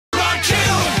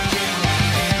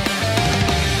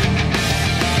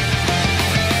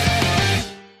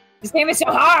This game is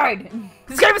so hard!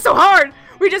 This game is so hard!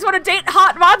 We just want to date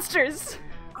hot monsters!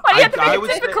 Why do you have to make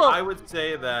it difficult? I would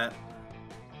say that...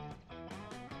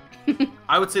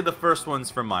 I would say the first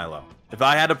one's for Milo. If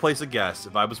I had to place a guess,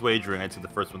 if I was wagering, I'd say the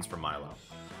first one's for Milo.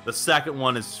 The second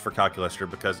one is for Calculaster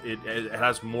because it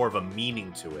has more of a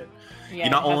meaning to it. Yeah,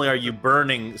 not only are you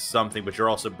burning something, but you're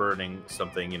also burning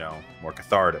something, you know, more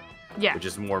cathartic. Yeah. Which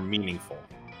is more meaningful.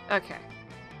 Okay.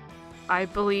 I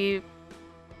believe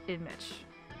in Mitch.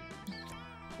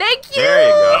 Thank you! There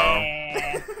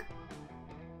you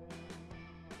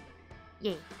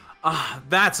go. Yeah.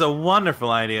 That's a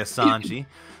wonderful idea, Sanji.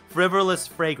 Frivolous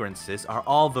fragrances are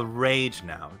all the rage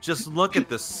now. Just look at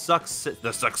the success of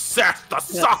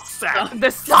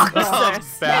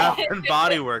Bath and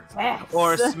Body Works,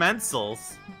 or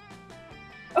Smensels.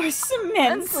 Or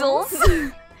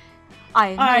Smensels.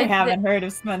 I haven't heard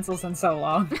of Smensels in so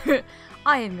long.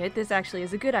 I admit this actually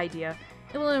is a good idea.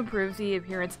 It will improve the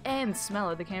appearance and smell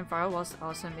of the campfire whilst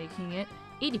also making it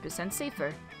 80%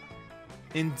 safer.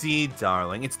 Indeed,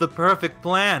 darling. It's the perfect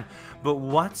plan. But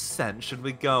what scent should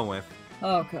we go with?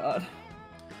 Oh, God.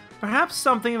 Perhaps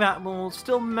something that will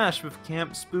still mesh with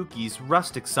Camp Spooky's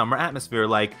rustic summer atmosphere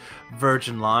like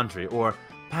Virgin Laundry or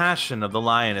Passion of the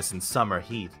Lioness in Summer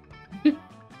Heat.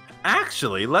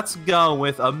 Actually, let's go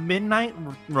with a Midnight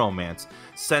Romance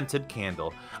scented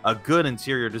candle. A good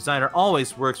interior designer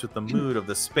always works with the mood of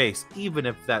the space, even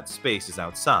if that space is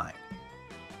outside.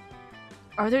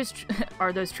 Are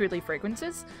those truly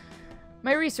fragrances?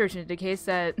 My research indicates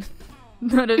that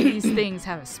none of these things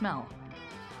have a smell.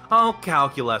 Oh,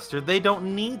 Calculaster, they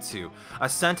don't need to. A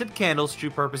scented candle's true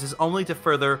purpose is only to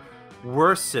further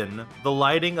worsen the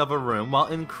lighting of a room while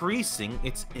increasing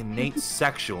its innate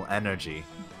sexual energy.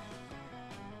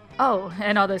 Oh,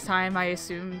 and all this time I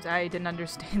assumed I didn't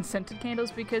understand scented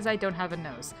candles because I don't have a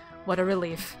nose. What a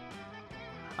relief.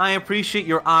 I appreciate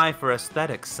your eye for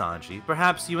aesthetics, Sanji.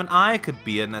 Perhaps you and I could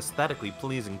be an aesthetically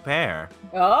pleasing pair.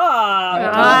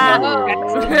 Oh!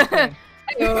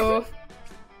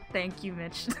 Thank you,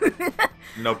 Mitch.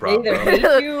 No problem. They either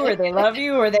hate you, or they love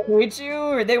you, or they hate you,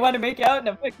 or they want to make out in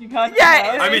a fucking contest.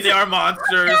 Yeah, I mean, they are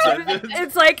monsters.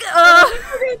 It's like,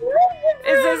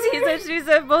 is this he said, she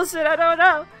said bullshit? I don't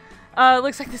know.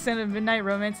 Looks like the scent of Midnight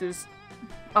Romance is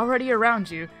already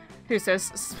around you. Who says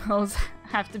smells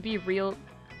have to be real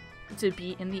to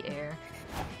be in the air?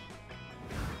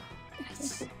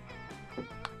 Nice.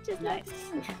 Just nice.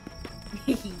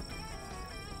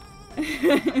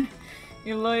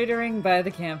 You're loitering by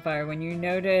the campfire when you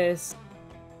notice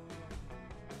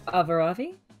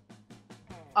Avaravi?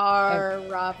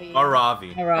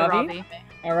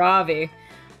 Aravi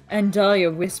and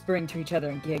Dahlia whispering to each other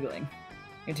and giggling.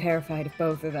 You're terrified of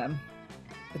both of them,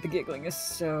 but the giggling is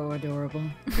so adorable.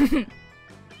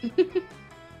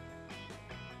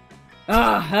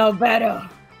 Albedo!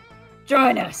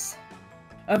 Join us!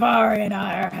 Avari and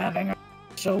I are having a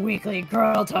special weekly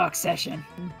girl talk session.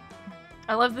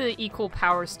 I love the equal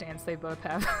power stance they both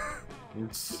have.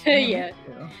 Yeah.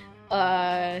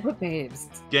 What babes?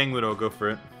 Gang Widow, go for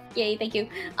it. Yay, thank you.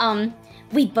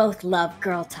 We both love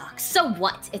girl talk. So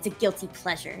what? It's a guilty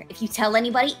pleasure. If you tell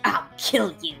anybody, I'll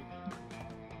kill you.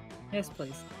 Yes,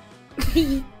 please.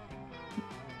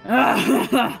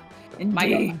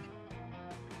 Indeed.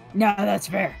 No, that's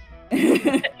fair.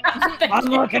 I'm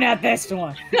looking at this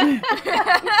one.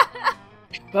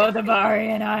 Both Avari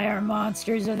and I are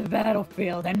monsters of the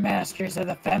battlefield and masters of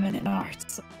the feminine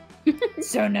arts. It's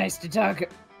so nice to talk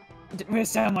with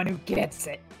someone who gets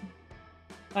it.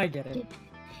 I get it.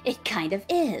 It kind of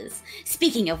is.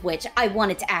 Speaking of which, I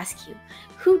wanted to ask you,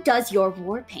 who does your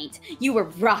war paint? You were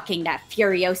rocking that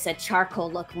Furiosa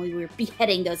charcoal look when we were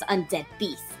beheading those undead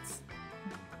beasts.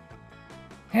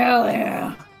 Hell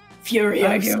yeah. Furiosa.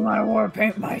 I do my war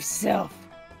paint myself.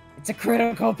 It's a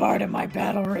critical part of my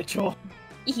battle ritual.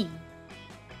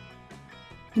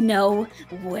 No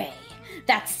way.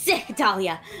 That's sick,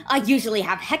 Dahlia. I usually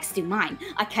have Hex do mine.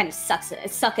 I kind of suck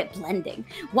at blending.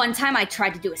 One time I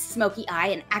tried to do a smoky eye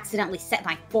and accidentally set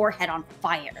my forehead on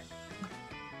fire.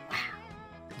 Wow.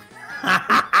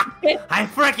 I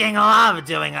freaking love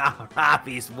doing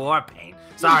Aravi's war paint.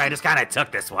 Sorry, I just kind of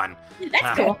took this one.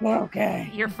 That's cool. Okay.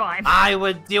 You're fine. I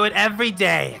would do it every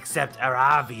day, except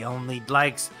Aravi only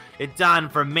likes it done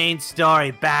for main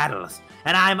story battles.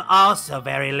 And I'm also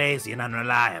very lazy and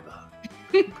unreliable.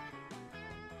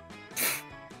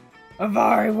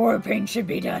 Avari war paint should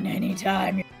be done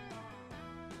anytime.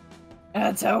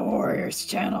 That's how warriors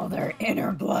channel their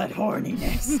inner blood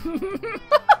horniness.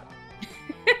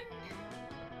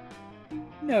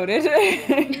 Noted.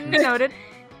 Noted.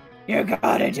 You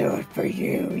gotta do it for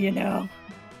you, you know?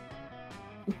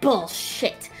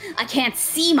 Bullshit. I can't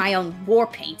see my own war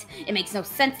paint. It makes no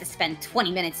sense to spend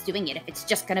 20 minutes doing it if it's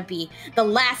just gonna be the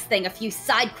last thing a few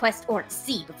side quest orcs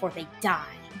see before they die.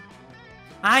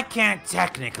 I can't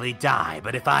technically die,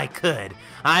 but if I could,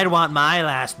 I'd want my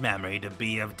last memory to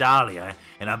be of Dahlia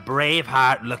in a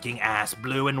Braveheart-looking ass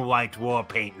blue and white war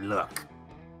paint look.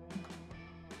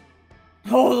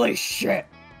 Holy shit!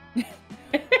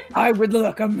 I would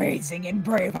look amazing in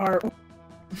Braveheart.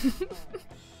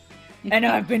 And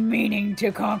I've been meaning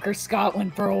to conquer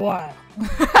Scotland for a while.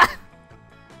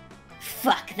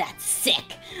 Fuck, that's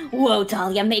sick. Whoa,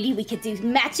 Dahlia, maybe we could do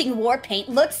matching war paint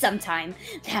looks sometime.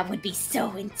 That would be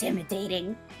so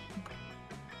intimidating.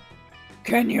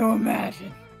 Can you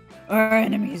imagine? Our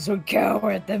enemies would cower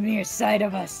at the mere sight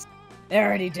of us. They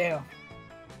already do.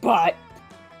 But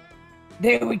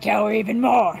they would cower even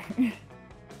more.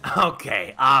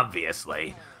 Okay,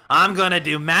 obviously. I'm gonna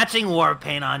do matching war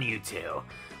paint on you two.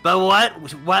 But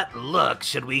what look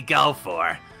should we go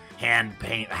for?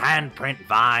 Handprint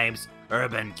vibes,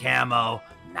 urban camo,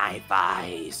 knife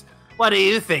eyes. What do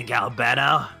you think,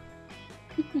 Albedo?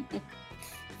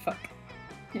 Fuck.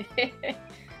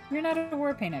 You're not a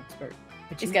war paint expert,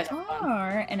 but you These guys are fun.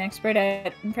 are an expert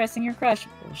at impressing your crush.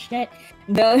 Bullshit.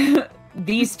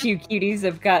 These two cuties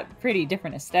have got pretty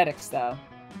different aesthetics, though.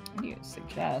 What do you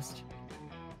suggest?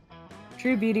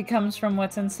 True beauty comes from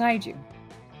what's inside you.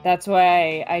 That's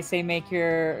why I say make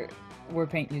your war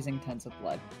paint using tons of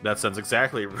blood. That sounds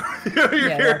exactly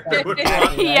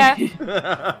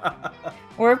Yeah.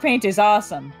 War paint is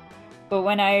awesome, but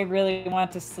when I really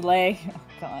want to slay, oh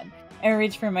god, I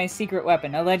reach for my secret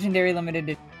weapon, a legendary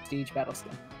limited prestige battle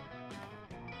skin.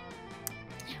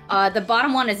 The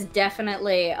bottom one is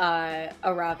definitely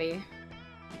Aravi.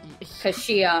 Because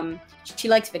she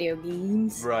likes video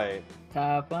games. Right.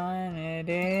 Top one it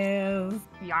is.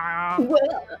 Yeah.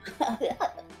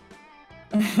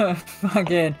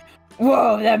 Fucking.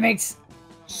 Whoa, that makes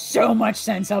so much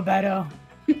sense, Albedo.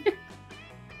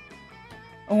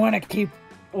 I want to keep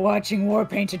watching war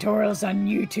paint tutorials on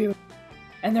YouTube,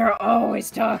 and they're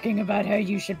always talking about how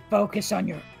you should focus on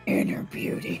your inner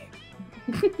beauty.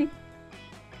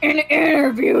 And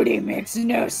inner beauty makes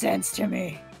no sense to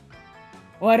me.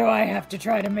 Why do I have to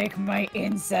try to make my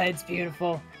insides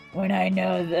beautiful when I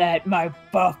know that my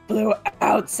buff blue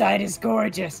outside is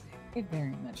gorgeous? It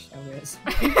very much so is.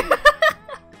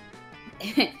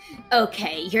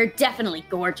 Okay, you're definitely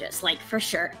gorgeous, like, for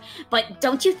sure. But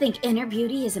don't you think inner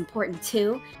beauty is important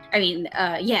too? I mean,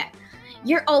 yeah.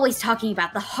 You're always talking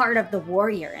about the heart of the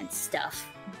warrior and stuff.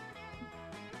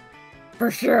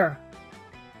 For sure.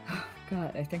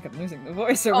 God, I think I'm losing the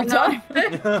voice over no. time.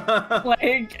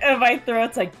 Like, my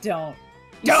throat's like, don't.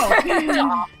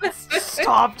 Stop.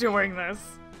 Stop doing this.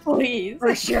 Please.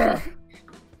 For sure.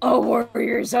 All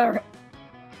warriors are...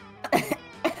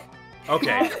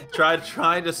 Okay, try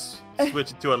to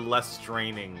switch it to a less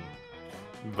straining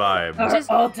vibe. are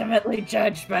ultimately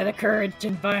judged by the courage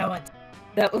and violence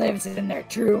that lives in their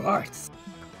true hearts.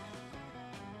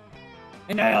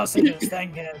 And I also just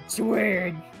think it's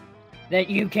weird that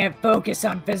you can't focus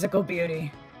on physical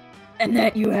beauty, and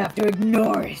that you have to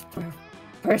ignore it for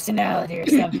personality or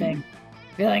something.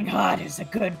 Feeling hot is a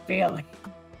good feeling.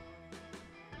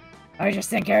 I just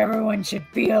think everyone should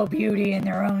feel beauty in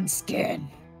their own skin.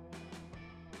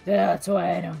 That's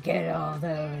why I don't get all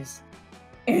those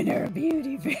inner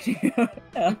beauty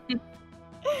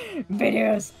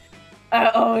videos. I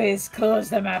always close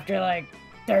them after like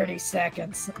 30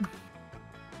 seconds.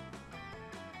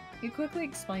 You quickly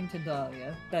explain to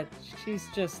Dahlia that she's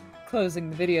just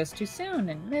closing the videos too soon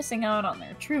and missing out on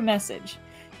their true message.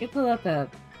 You pull up a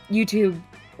YouTube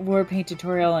war paint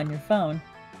tutorial on your phone.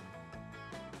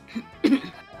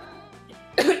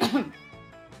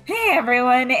 Hey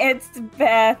everyone, it's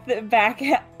Beth back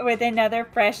with another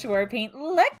fresh war paint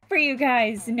look for you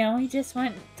guys. Now I just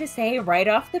want to say right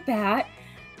off the bat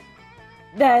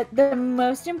that the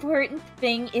most important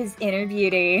thing is inner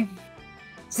beauty.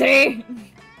 See?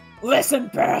 Listen,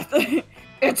 Beth.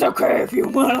 It's okay if you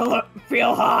want to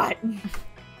feel hot.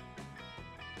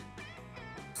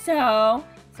 So,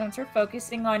 since we're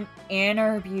focusing on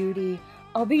inner beauty,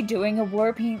 I'll be doing a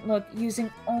war paint look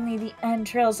using only the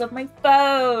entrails of my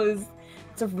foes.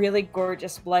 It's a really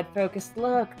gorgeous blood-focused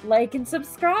look. Like and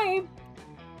subscribe.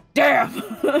 Damn!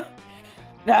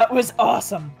 That was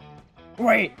awesome.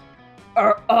 Wait,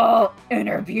 are all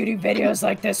inner beauty videos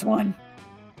like this one?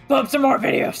 Pull up some more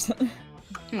videos.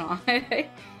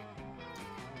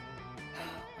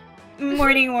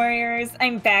 Morning warriors,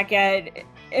 I'm back at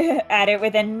it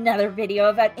with another video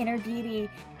about inner beauty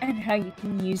and how you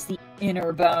can use the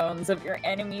inner bones of your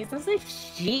enemies as a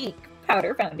chic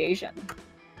powder foundation.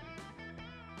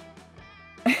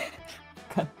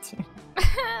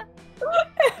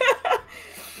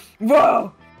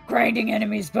 Whoa! Grinding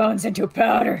enemies' bones into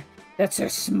powder. That's so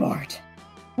smart.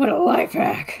 What a life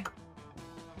hack.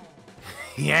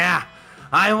 Yeah,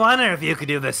 I wonder if you could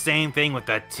do the same thing with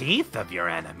the teeth of your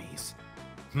enemies.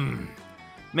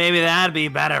 Maybe that'd be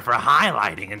better for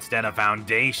highlighting instead of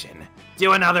foundation.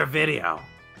 Do another video.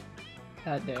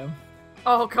 God damn.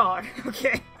 Oh god.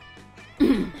 Okay.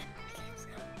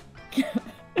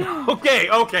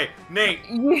 Okay, Nate.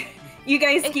 You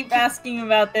guys keep asking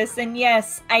about this, and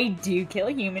yes, I do kill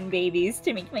human babies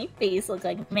to make my face look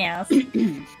like a mask.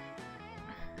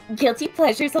 Guilty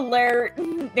pleasures alert.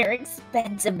 They're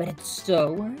expensive, but it's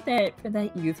so worth it for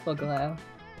that youthful glow.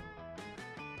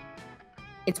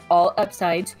 It's all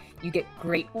upsides. You get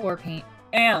great war paint,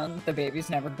 and the babies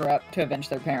never grow up to avenge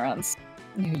their parents,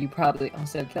 who you probably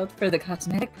also killed for the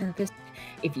cosmetic purpose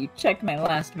if you checked my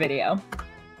last video.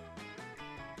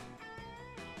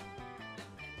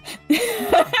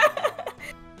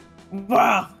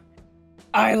 Wow.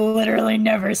 I literally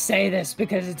never say this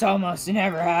because it's almost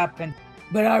never happened,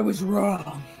 but I was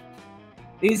wrong.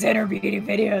 These Inner Beauty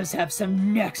videos have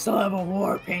some next level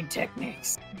war paint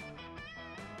techniques.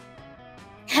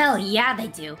 Hell yeah, they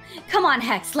do. Come on,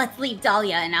 Hex, let's leave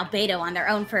Dahlia and Albedo on their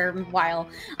own for a while.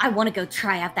 I want to go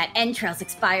try out that entrails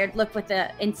inspired look with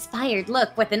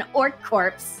an orc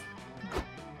corpse.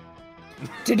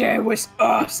 Today was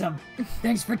awesome.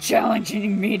 Thanks for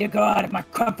challenging me to go out of my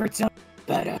comfort zone.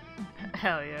 But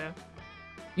Hell yeah.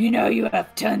 you know you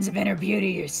have tons of inner beauty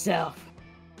yourself.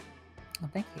 Well,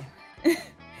 thank you.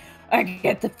 I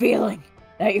get the feeling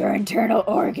that your internal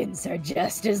organs are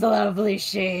just as lovely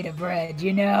shade of red,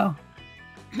 you know?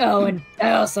 Oh, and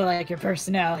I also like your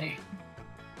personality.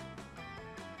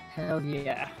 Hell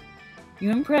yeah. You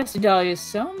impressed Dahlia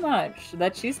so much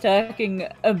that she's talking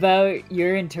about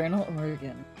your internal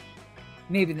organ.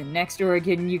 Maybe the next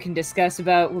organ you can discuss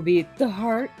about will be the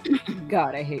heart.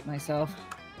 God, I hate myself.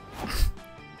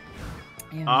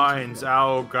 Yeah, Eins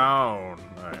Augen.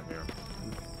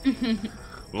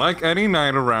 Like any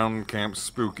night around Camp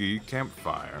Spooky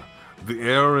Campfire, the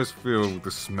air is filled with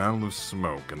the smell of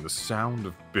smoke and the sound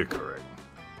of bickering.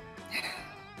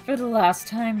 For the last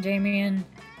time, Damien,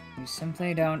 you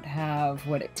simply don't have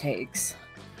what it takes.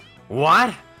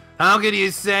 What? How could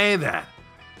you say that?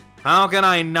 How can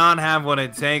I not have what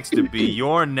it takes to be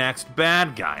your next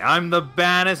bad guy? I'm the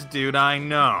baddest dude I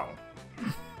know.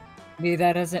 Be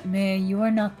that as it may, you are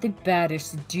not the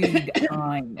baddest dude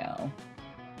I know.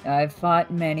 I've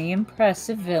fought many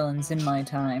impressive villains in my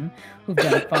time who've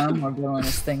done far more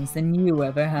villainous things than you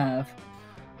ever have.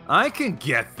 I can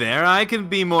get there. I can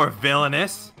be more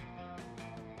villainous.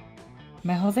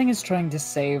 My whole thing is trying to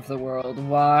save the world.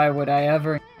 Why would I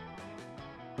ever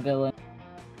villain?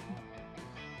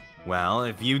 Well,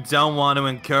 if you don't want to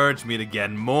encourage me to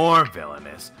get more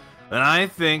villainous, then I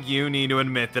think you need to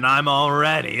admit that I'm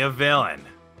already a villain.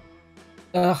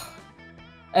 Ugh.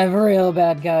 I have real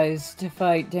bad guys to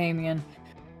fight, Damien.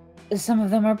 Some of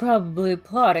them are probably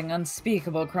plotting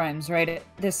unspeakable crimes right at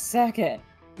this second.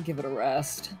 Give it a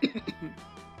rest.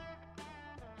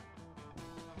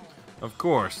 Of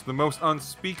course, the most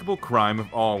unspeakable crime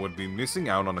of all would be missing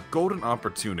out on a golden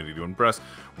opportunity to impress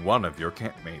one of your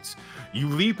campmates. You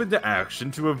leap into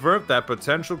action to avert that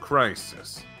potential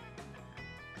crisis.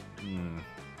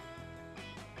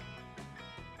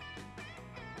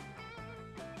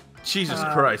 Jesus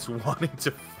Christ, wanting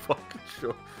to fuck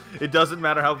Joy. It doesn't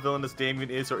matter how villainous Damien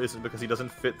is or isn't because he doesn't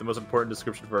fit the most important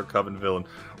description for a Coven villain.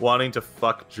 Wanting to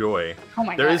fuck Joy. Oh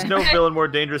my There god. is no villain more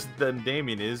dangerous than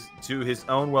Damien is to his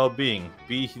own well-being.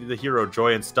 Be the hero,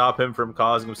 Joy, and stop him from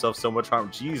causing himself so much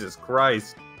harm. Jesus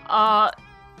Christ.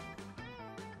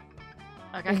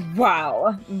 Okay.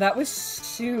 Wow, that was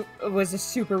a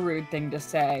super rude thing to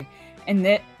say. And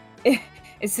that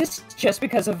is this just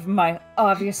because of my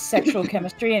obvious sexual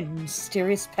chemistry and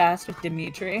mysterious past with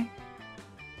Dimitri?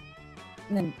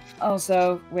 And then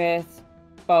also with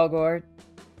Balgor,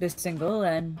 the single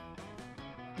and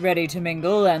ready to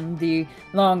mingle, and the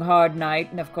long hard night,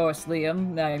 and of course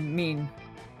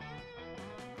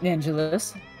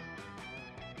Angelus.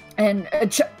 And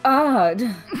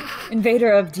odd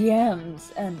invader of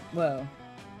DMs, and whoa.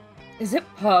 Is it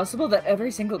possible that every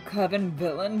single Coven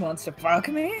villain wants to fuck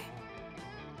me?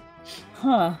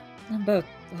 Huh. I'm both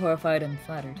horrified and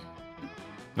flattered.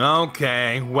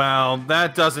 Okay, well,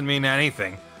 that doesn't mean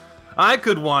anything. I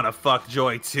could want to fuck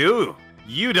Joy too.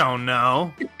 You don't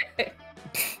know.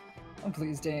 Oh,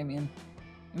 please, Damien.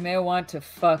 You may want to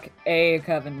fuck a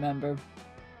Coven member,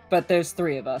 but there's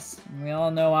 3 of us, and we all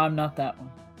know I'm not that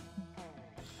one.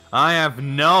 I have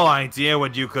no idea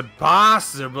what you could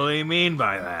possibly mean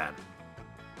by that.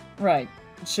 Right,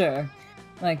 sure.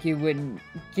 Like you wouldn't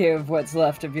give what's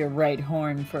left of your right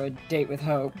horn for a date with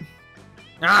Hope.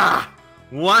 Ah!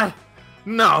 What?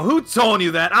 No, who told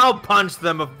you that? I'll punch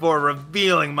them before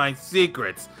revealing my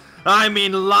secrets. I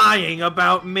mean lying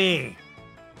about me.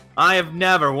 I have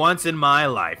never once in my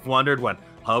life wondered what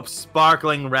Hope's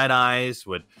sparkling red eyes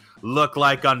would look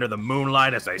like under the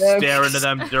moonlight as I stare into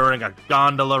them during a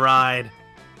gondola ride.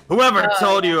 Whoever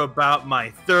told you about my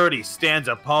 30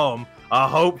 stanza poem, A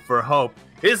Hope for Hope,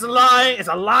 is a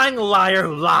lying liar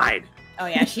who lied. Oh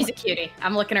yeah, she's a cutie.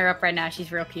 I'm looking her up right now.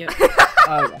 She's real cute.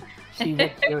 Oh yeah, she was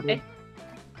cutie.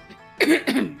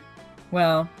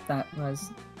 Well, that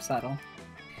was subtle.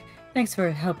 Thanks for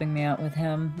helping me out with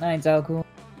him, Nigel,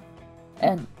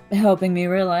 and helping me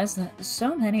realize that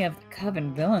so many of the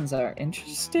Coven villains are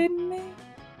interested in me.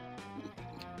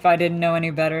 If I didn't know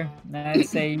any better, I'd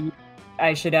say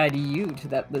I should add you to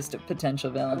that list of potential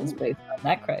villains based on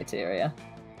that criteria.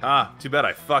 Ah, too bad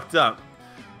I fucked up.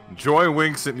 Joy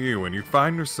winks at you when you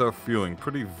find yourself feeling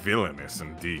pretty villainous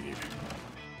indeed.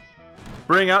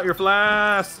 Bring out your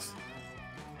flasks!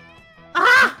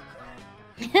 Ah!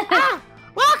 Ah!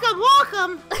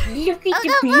 Welcome! Look at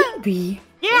your baby.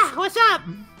 Yeah, what's up?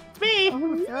 It's me.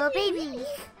 Oh, baby.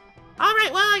 All right,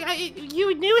 well,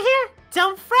 you new here?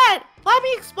 Don't fret. Let me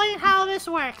explain how this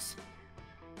works.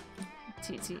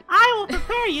 Toot toot. I will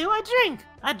prepare you a drink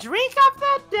of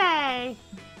the day.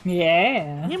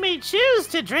 Yeah. You may choose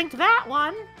to drink that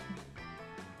one.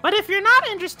 But if you're not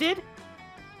interested,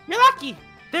 you're lucky.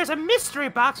 There's a mystery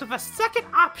box with a second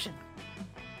option.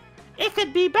 It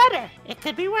could be better, it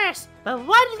could be worse, but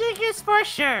one thing is for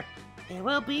sure, it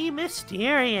will be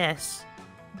mysterious.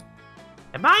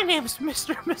 And my name's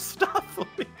Mr. Mistopheles.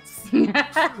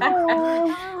 Well,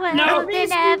 never was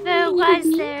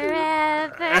there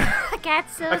ever a cat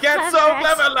so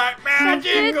clever like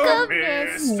magical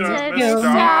Mr.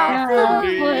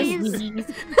 Mistopheles.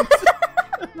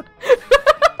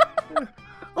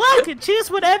 Well, you can choose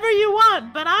whatever you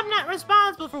want, but I'm not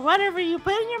responsible for whatever you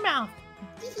put in your mouth.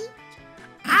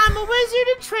 I'm a wizard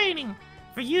in training.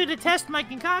 For you to test my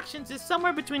concoctions is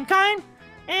somewhere between kind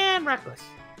and reckless.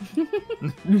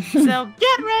 So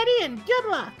get ready and good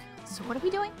luck. So what are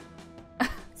we doing?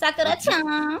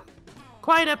 Sakura-chan.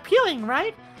 Quite appealing,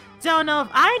 right? Don't know if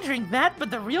I drink that,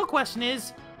 but the real question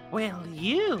is, will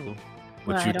you?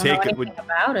 Would I you don't take know it? anything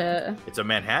about it. It's a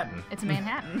Manhattan. It's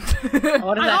Manhattan.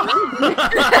 What does that mean?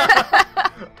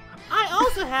 I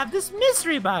also have this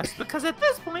mystery box because at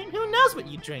this point, who knows what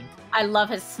you drink? I love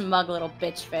his smug little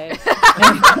bitch face.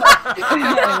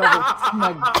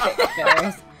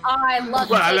 I love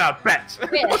Well, his I bet.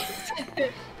 face.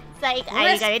 It's like,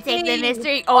 are you gonna take the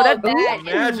mystery? Oh, that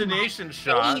Imagination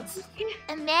shots.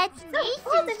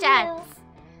 Imagination shots.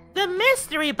 The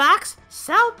mystery box,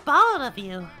 so bold of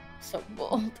you. So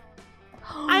bold.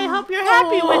 I hope you're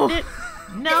happy with it.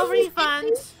 No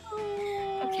refunds.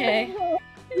 Okay.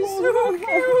 so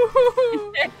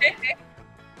cute.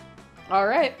 All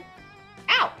right.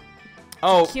 Ow.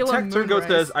 Oh, Tequila Tech Turgo Moonrise.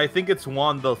 says, I think it's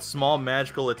Juan, the small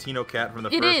magical Latino cat from the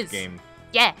It first is. game.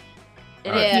 Yeah.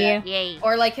 Yeah. Yay.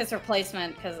 Or like his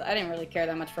replacement, because I didn't really care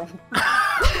that much for him.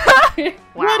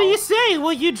 What do you say?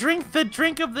 Will you drink the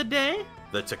drink of the day?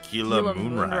 The Tequila Tequila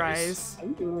Moonrise.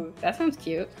 Ooh, that sounds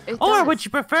cute. It Or does. would you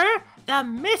prefer the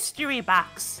mystery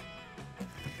box?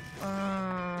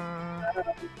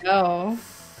 No.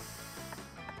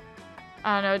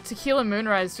 I don't know. Tequila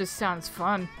Moonrise just sounds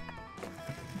fun.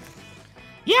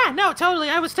 Yeah, no, totally.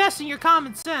 I was testing your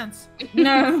common sense.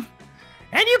 No.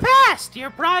 And you passed! Your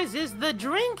prize is the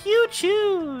drink you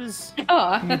choose.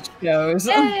 Oh. It shows.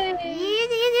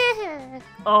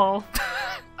 Oh.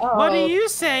 What do you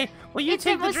say? Will you It's a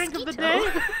take the drink of the day?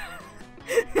 mosquito.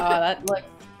 Oh, that looks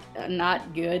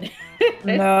not good.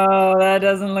 No, that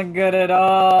doesn't look good at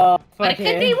all. But it Fuck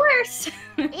could be it. worse. It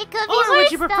could be Or worse,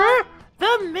 would you though. prefer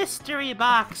the mystery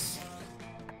box?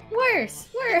 Worse.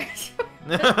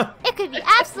 It could be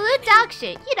absolute dog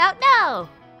shit. You don't know.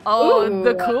 Oh, Ooh.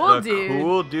 the cool The dude.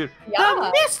 cool dude. Yeah.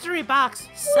 The mystery box.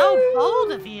 So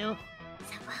bold of you.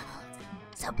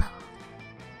 So bold.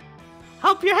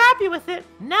 Hope you're happy with it.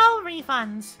 No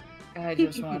refunds. I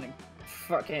just want to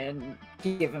fucking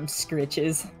give him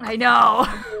scritches. I know.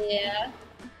 Yeah.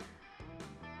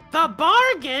 The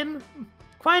bargain.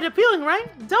 Quite appealing, right?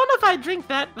 Don't know if I drink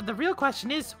that, but the real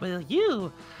question is, will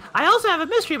you? I also have a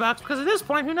mystery box because at this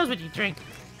point, who knows what you drink?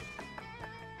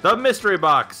 The mystery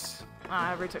box.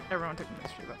 Everyone took the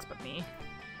mystery box but me.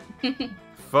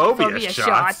 Phobia,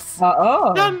 shots.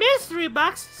 Oh. The mystery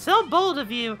box. So bold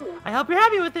of you. I hope you're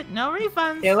happy with it. No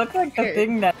refunds. It looks like the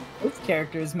thing that this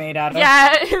character is made out of.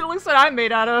 Yeah, it looks what I'm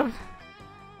made out of.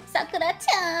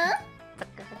 Sakura-chan.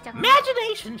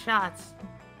 Imagination shots.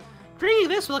 Drinking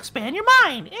this will expand your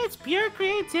mind. It's pure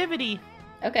creativity.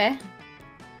 Okay.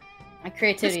 My The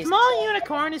creativity. small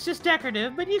unicorn is just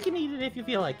decorative, but you can eat it if you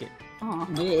feel like it.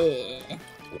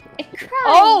 It cries.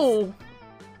 Oh!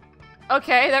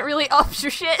 Okay, that really ups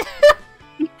your shit.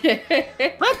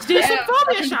 Let's do some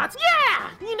phobia shots. Yeah!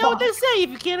 You know what they say, if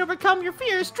you can't overcome your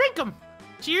fears, drink them.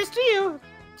 Cheers to you.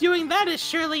 Doing that is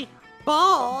surely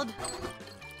bald.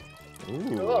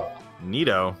 Ooh,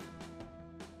 neato.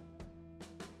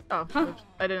 Oh, oops.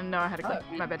 I didn't know I had to click.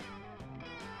 My bad.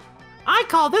 I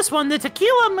call this one the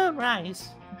Tequila Moonrise.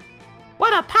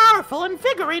 What a powerful,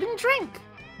 invigorating drink.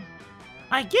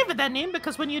 I give it that name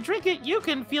because when you drink it, you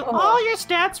can feel all your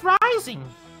stats rising.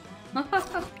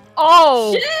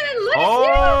 Oh! Shit, look at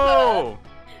Oh! you.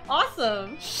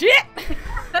 Awesome. Shit!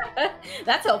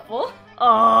 That's helpful.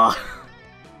 Oh.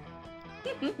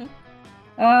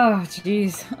 Oh,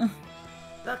 jeez.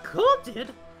 The cool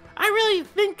dude. I really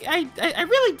think I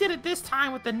really did it this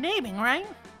time with the naming, right?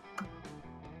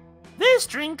 This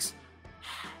drinks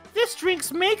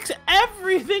makes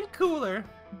everything cooler.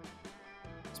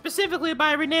 Specifically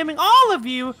by renaming all of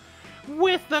you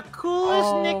with the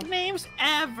coolest nicknames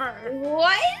ever.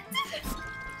 What?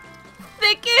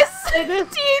 Thickest This-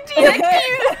 D&D.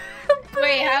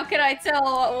 Wait, how can I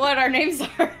tell what our names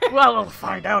are? Well, we'll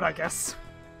find out, I guess.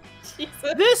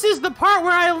 Jesus. This is the part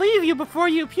where I leave you before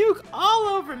you puke all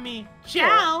over me.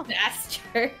 Ciao. That's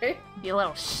true. You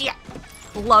little shit.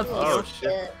 Love you. Oh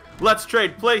shit. Let's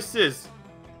trade places.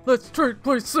 Let's trade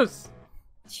places.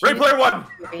 Ready Player One.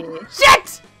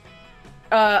 Shit!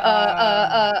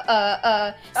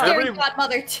 Scary Every-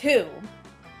 Godmother 2.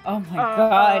 Oh my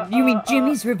god. You mean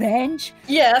Jimmy's Revenge?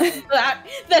 Yes,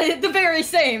 the very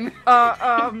same.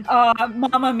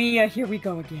 Mamma Mia, here we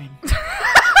go again.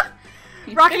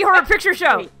 Rocky Horror Picture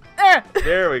Show.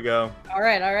 There we go. All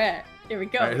right. Here we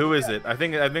go. All right, who is it? I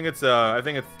think it's not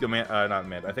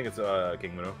Mid. I think it's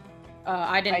King Muno.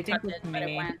 I didn't I think touch it, it's but it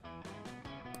me. went.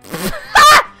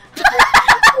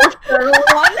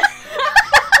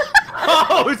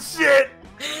 Oh shit!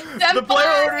 The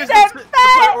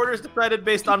player orders decided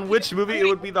based on which movie it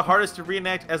would be the hardest to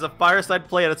reenact as a fireside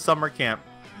play at a summer camp.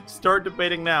 Start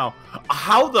debating now.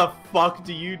 How the fuck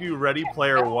do you do Ready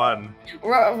Player One?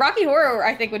 Rocky Horror,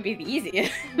 I think, would be the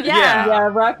easiest. Yeah. Yeah,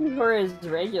 Rocky Horror is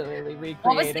regularly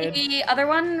What was recreated. the other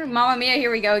one? Mamma Mia,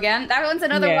 Here We Go Again. That one's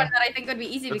another Yeah. one that I think would be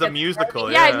easy. It's because a musical.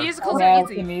 Yeah, Yeah, musicals Yeah, are it's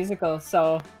a easy. musical,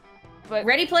 so... But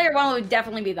Ready Player One would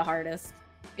definitely be the hardest.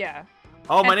 yeah.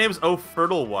 Oh, my name's Oh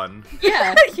Fertile One.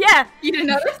 Yeah, Yeah. you didn't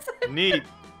notice? Neat.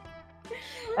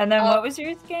 And then what was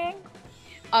yours, gang?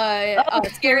 Scary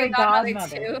Scary Godmother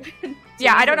Godmother. 2.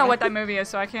 Yeah, I don't know what that movie is,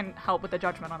 so I can't help with the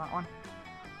judgment on that one.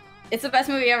 It's the best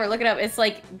movie ever. Look it up. It's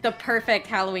like the perfect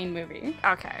Halloween movie,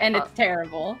 Okay. and it's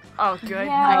terrible. Oh, good.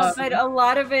 Yeah, Nice. but a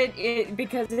lot of it,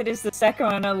 because it is the second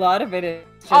one, a lot of it is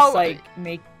just Oh, like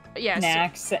make Yeah.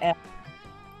 snacks and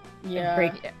Yeah.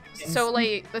 break. Yeah. So,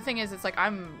 like, the thing is, it's like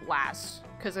I'm last,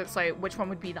 because it's like, which one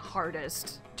would be the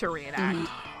hardest to reenact?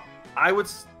 I would.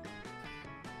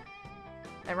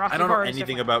 And Rocky I don't know Horror is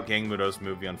anything different. about Gang Mudo's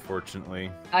movie,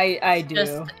 unfortunately. I do.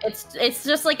 It's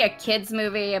just like a kids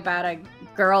movie about a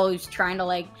girl who's trying to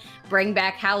like bring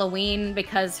back Halloween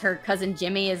because her cousin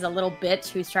Jimmy is a little bitch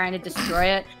who's trying to destroy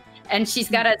it. And she's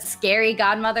got a scary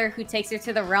godmother who takes her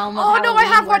to the realm of Oh, no, I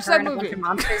Halloween have where watched her that and a bunch movie. of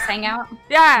monsters hang out.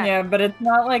 Yeah. Yeah, but it's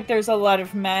not like there's a lot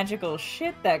of magical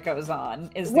shit that goes on.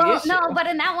 Is the Well, issue? no, but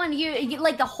in that one, you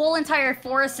like the whole entire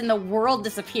forest in the world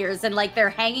disappears, and like they're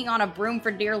hanging on a broom for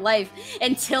dear life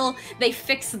until they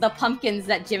fix the pumpkins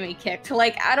that Jimmy kicked.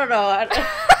 Like I don't know.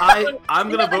 I'm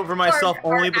gonna vote for myself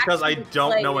Are only because I actually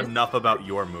don't know plays. enough about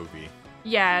your movie.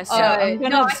 Yeah, so I'm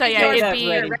gonna so yeah, go it'd with be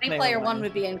Ready Player One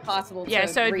would be impossible. yeah, to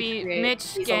so it'd be recreate Mitch,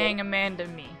 easily. Gang, Amanda,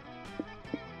 me.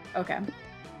 Okay.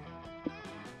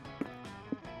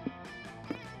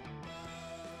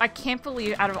 I can't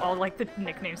believe out of all like the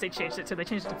nicknames they changed it to, they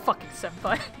changed it to fucking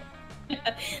Senpai.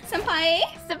 Senpai.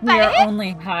 We are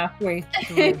only halfway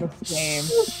through this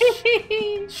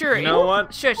game. Sure. You know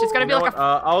what? Shush, it's gonna You be know like what?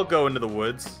 I'll go into the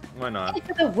woods. Why not?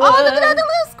 Into the Oh, look at all woods. the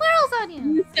little squirrels on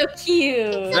you. So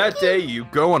cute. That day, you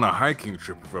go on a hiking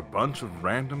trip with a bunch of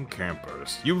random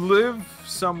campers. You live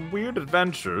some weird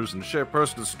adventures and share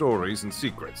personal stories and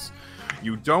secrets.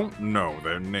 You don't know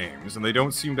their names, and they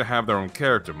don't seem to have their own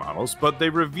character models, but they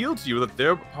reveal to you that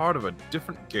they're part of a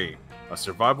different game, a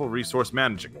survival resource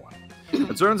managing one.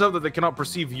 It turns out that they cannot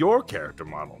perceive your character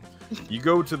model. You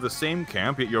go to the same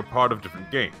camp, yet you're part of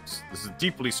different games. This is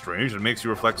deeply strange and makes you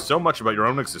reflect so much about your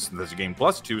own existence as you gain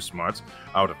 +2 smarts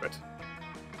out of it.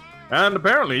 And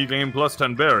apparently you gain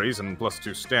 +10 berries and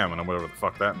 +2 stamina, whatever the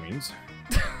fuck that means.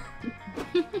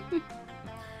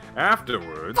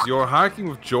 Afterwards, you're hiking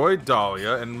with Joy,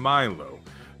 Dahlia, and Milo.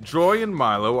 Joy and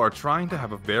Milo are trying to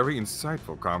have a very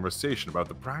insightful conversation about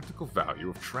the practical value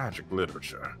of tragic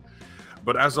literature.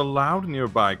 But as a loud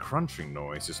nearby crunching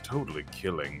noise is totally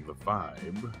killing the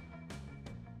vibe.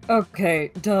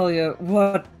 Okay, Dahlia,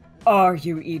 what are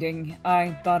you eating?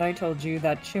 I thought I told you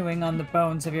that chewing on the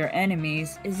bones of your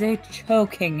enemies is a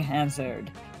choking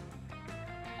hazard.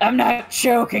 I'm not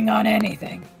choking on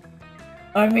anything.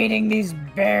 I'm eating these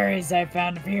berries I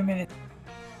found a few minutes.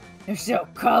 They're so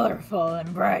colorful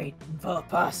and bright and full of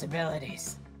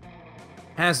possibilities.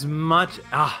 As much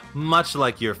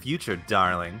like your future,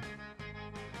 darling.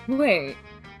 Wait,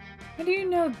 how do you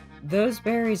know those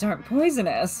berries aren't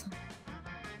poisonous?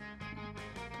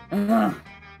 I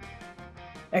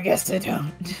guess I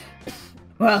don't.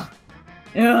 Well,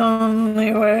 the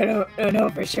only way to know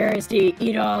for sure is to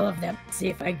eat all of them, see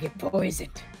if I get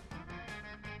poisoned.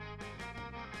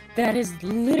 That is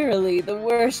literally the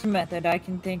worst method I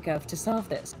can think of to solve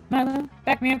this. Milo,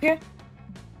 back me up here.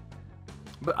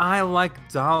 But I like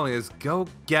Dahlia's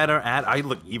go-getter I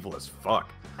look evil as fuck.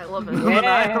 I love it. But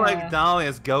I like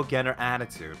Dahlia's go-getter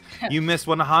attitude. You miss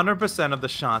 100% of the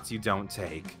shots you don't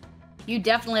take. You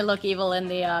definitely look evil in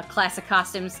the classic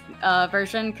costumes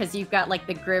version, because you've got like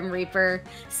the Grim Reaper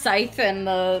scythe and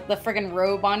the friggin'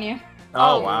 robe on you.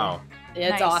 Oh, wow.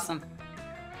 It's Nice. awesome.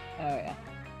 Oh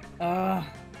yeah.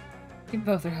 You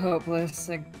both are hopeless.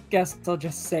 I guess I'll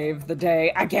just save the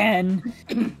day again.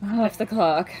 Off the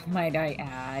clock, might I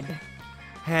add.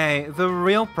 Hey, the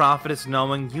real profit is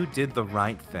knowing you did the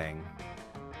right thing.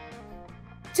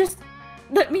 Just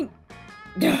let me.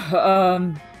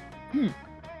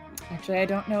 Actually, I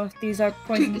don't know if these are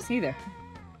poisonous either.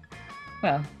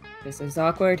 Well, this is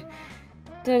awkward.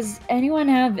 Does anyone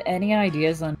have any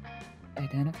ideas on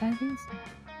identify these?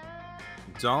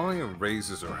 Dahlia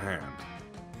raises her hand.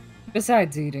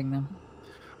 Besides eating them.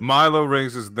 Milo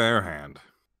raises their hand.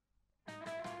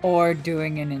 Or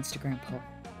doing an Instagram poll.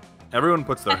 Everyone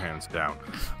puts their hands down.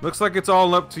 Looks like it's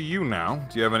all up to you now.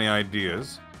 Do you have any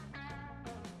ideas?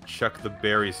 Check the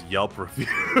berries Yelp reviews.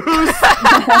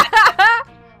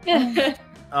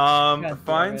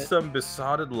 Find some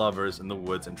besotted lovers in the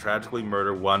woods and tragically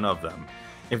murder one of them.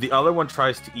 If the other one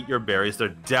tries to eat your berries, they're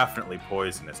definitely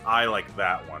poisonous. I like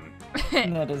that one.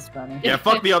 That is funny. Yeah,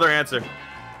 fuck the other answer.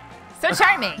 So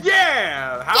charming.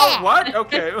 Yeah! How? Yeah. What?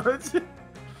 Okay.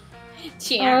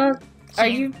 Cheer. Are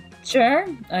you sure?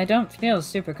 I don't feel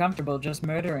super comfortable just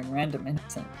murdering random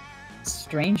innocent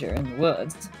stranger in the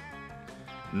woods.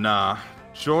 Nah,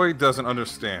 Joy doesn't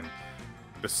understand.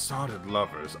 Besotted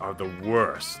lovers are the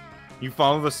worst. You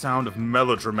follow the sound of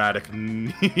melodramatic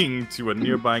kneeing to a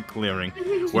nearby clearing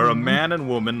where a man and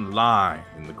woman lie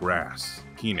in the grass.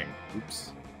 Keening.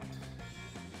 Oops.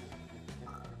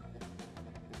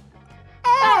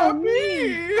 Oh,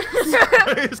 me!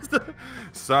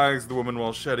 Sighs the woman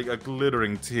while shedding a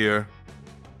glittering tear.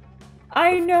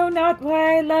 I know not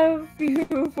why I love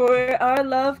you, for our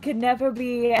love can never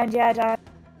be, and yet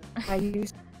I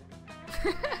used.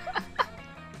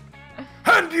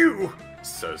 And you,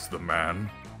 says the man.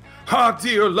 Ah,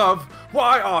 dear love,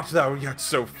 why art thou yet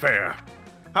so fair?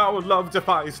 Our love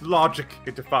defies logic.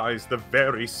 It defies the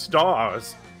very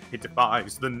stars. It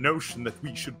defies the notion that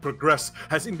we should progress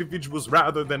as individuals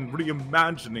rather than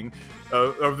reimagining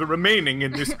or the remaining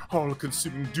in this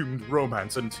all-consuming doomed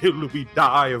romance until we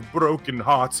die of broken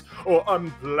hearts or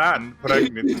unplanned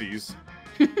pregnancies.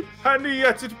 And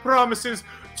yet it promises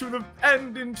to the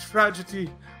end in tragedy.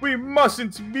 We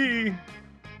mustn't be.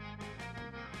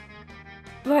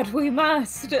 But we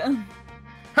must. And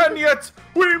yet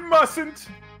we mustn't.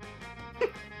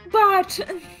 But.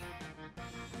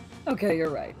 Okay, you're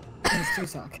right. These two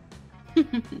suck.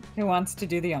 Who wants to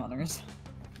do the honors?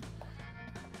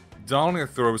 Dahlia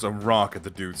throws a rock at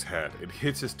the dude's head. It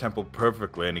hits his temple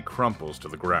perfectly and he crumples to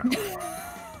the ground.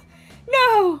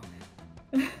 No!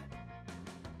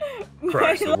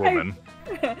 Cries the woman.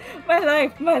 My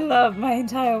life, my love, my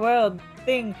entire world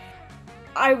thing.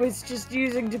 I was just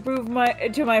using to prove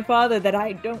to my father that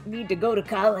I don't need to go to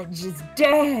college is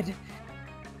dead.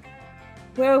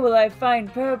 Where will I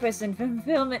find purpose and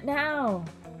fulfillment now?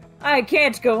 I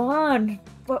can't go on.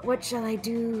 What shall I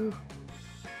do?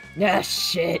 Ah,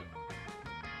 shit.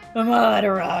 I'm all out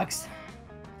of rocks.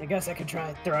 I guess I could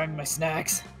try throwing my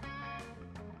snacks.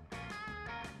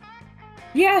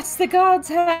 Yes, the gods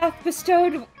have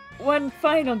bestowed one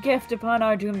final gift upon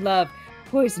our doomed love.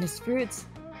 Poisonous fruits.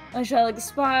 I shall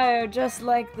expire just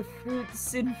like the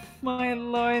fruits in my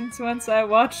loins once I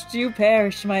watched you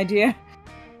perish, my dear.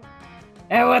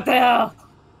 Hey, what the hell?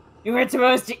 You weren't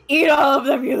supposed to eat all of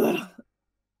them, you little...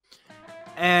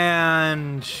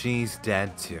 And she's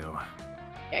dead too.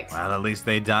 Yikes. Well, at least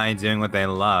they died doing what they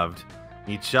loved.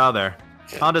 Each other.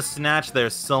 I'll just snatch their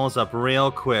souls up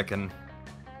real quick and...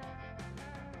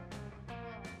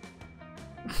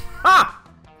 Ha!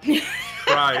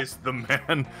 Cries the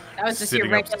man. That was just sitting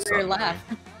your up regular laugh.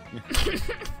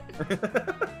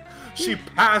 She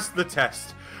passed the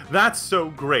test. That's so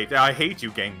great. I hate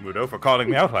you, Gang Mudo, for calling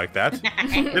me out like that.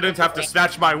 Didn't have to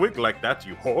snatch my wig like that,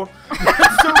 you whore.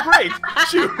 That's so great.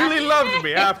 She really loved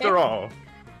me after all.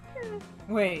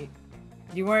 Wait,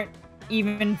 you weren't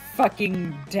even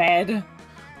fucking dead?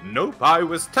 Nope, I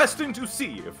was testing to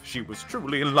see if she was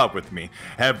truly in love with me.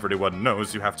 Everyone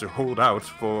knows you have to hold out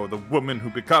for the woman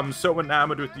who becomes so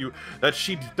enamored with you that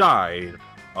she died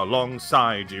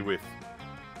alongside you with...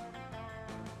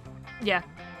 Yeah.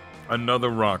 Another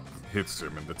rock hits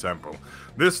him in the temple.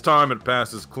 This time it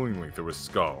passes cleanly through his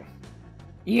skull.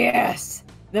 Yes,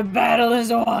 the battle is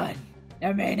won.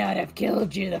 I may not have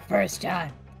killed you the first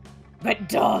time, but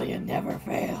Dahlia never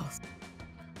fails.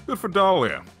 Good for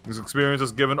Dahlia. This experience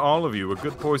has given all of you a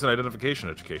good poison identification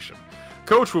education.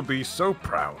 Coach will be so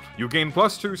proud. You gain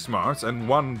 +2 smarts and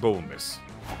 1 boldness.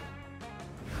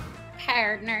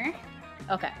 Partner.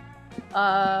 Okay.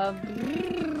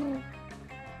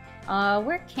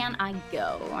 Where can I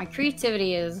go? My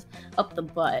creativity is up the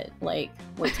butt, like,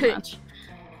 way too much.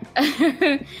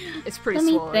 It's pretty Let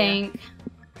me swole, think.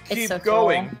 It's Keep so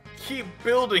going. cool. Keep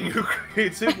building your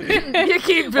creativity. You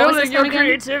keep What was this building your one again?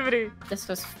 creativity. This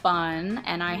was fun,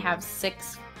 and I have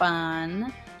 6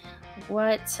 fun.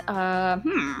 What, What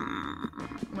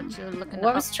you looking what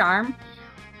up? was charm?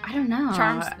 I don't know.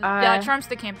 Charms? Yeah, Charms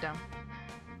the camp down.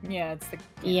 Yeah, it's the...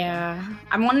 Yeah.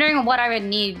 I'm wondering what I would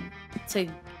need to,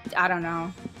 I don't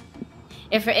know.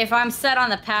 If I'm set on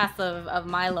the path of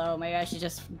Milo, maybe I should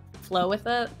just flow with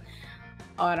it.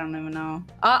 Oh, I don't even know.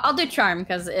 I'll do charm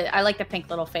because I like the pink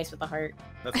little face with the heart.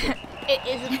 That's good.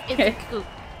 It's cool.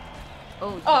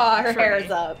 Oh, Her hair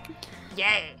is up.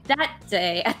 Yay. That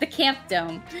day at the Camp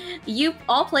Dome, you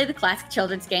all play the classic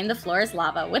children's game, The Floor is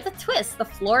Lava. With a twist, the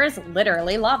floor is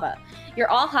literally lava. You're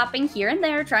all hopping here and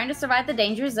there, trying to survive the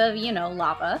dangers of, you know,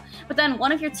 lava. But then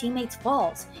one of your teammates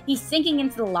falls. He's sinking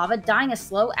into the lava, dying a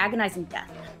slow, agonizing death.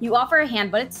 You offer a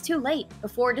hand, but it's too late.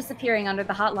 Before disappearing under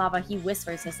the hot lava, he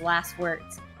whispers his last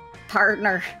words.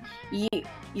 Partner,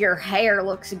 your hair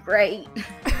looks great.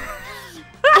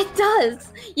 It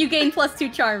does! You gain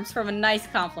 +2 charms from a nice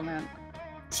compliment.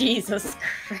 Jesus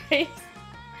Christ.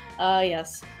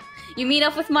 Yes. You meet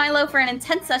up with Milo for an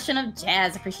intense session of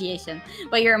jazz appreciation,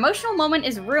 but your emotional moment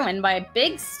is ruined by a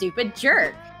big, stupid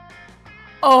jerk.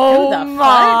 Oh Who the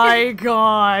my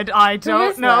god, I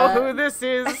don't is know that? who this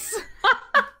is.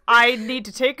 I need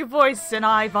to take a voice and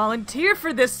I volunteer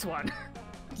for this one.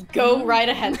 Go right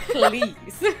ahead,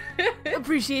 please.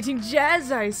 Appreciating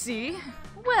jazz, I see.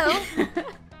 Well,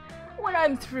 when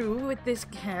I'm through with this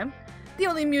camp, the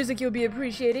only music you'll be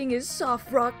appreciating is soft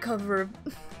rock cover of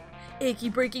Achy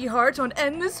Breaky Heart on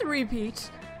endless repeat.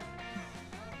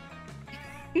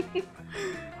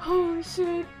 Holy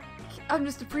shit. I'm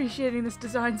just appreciating this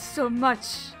design so much.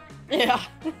 Yeah,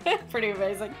 pretty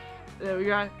amazing. We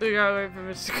gotta wait for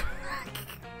Mr.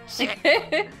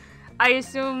 Shit. I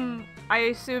assume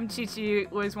Chi-Chi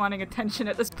was wanting attention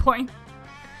at this point.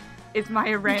 It's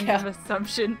my random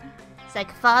assumption. It's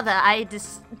like, father,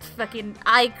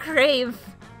 I crave.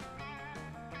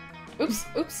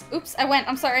 Oops, I went.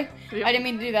 I'm sorry. Yep. I didn't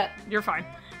mean to do that. You're fine.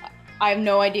 I have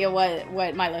no idea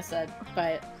what Milo said,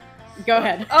 but go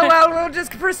ahead. Oh well, we'll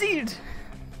just proceed.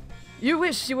 You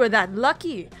wish you were that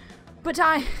lucky, but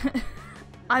I'm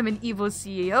an evil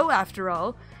CEO after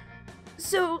all.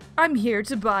 So I'm here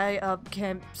to buy up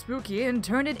Camp Spooky and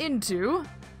turn it into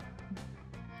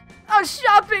a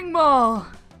shopping mall.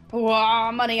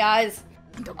 Wow, money eyes.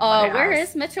 Money Where eyes.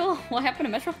 is Mitchell? What happened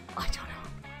to Mitchell? I don't know.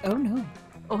 Oh no.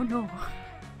 Oh no,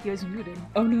 he was muted.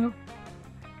 Oh no.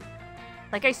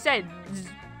 Like I said,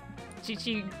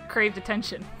 Chi-Chi craved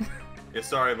attention. Yeah,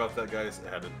 sorry about that, guys. I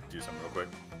had to do something real quick.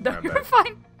 No, My you're bad.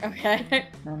 fine. Okay.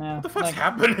 Oh no. What the fuck's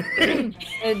happening?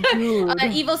 Dude.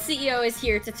 Evil CEO is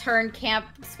here to turn Camp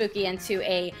Spooky into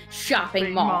a shopping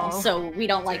Big mall, mall. so we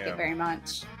don't like it Damn. very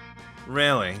much.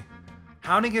 Really?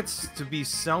 How'd he get to be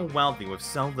so wealthy with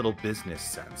so little business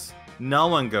sense? No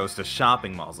one goes to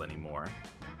shopping malls anymore.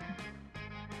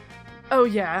 Oh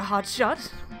yeah,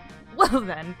 hotshot. Well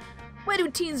then, where do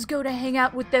teens go to hang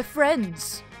out with their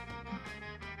friends?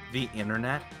 The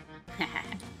internet?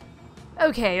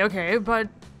 Okay, but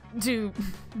do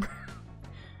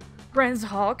brands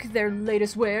hawk their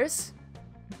latest wares?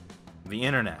 The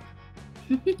internet.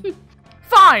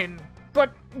 Fine,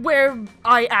 but where,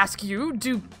 I ask you,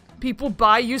 do People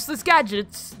buy useless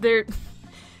gadgets they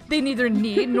neither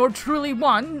need nor truly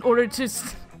want in order to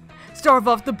starve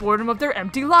off the boredom of their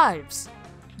empty lives.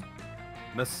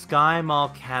 The Sky Mall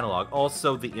catalog,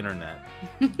 also the internet.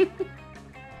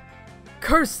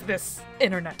 Curse this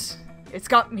internet. It's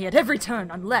got me at every turn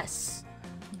unless...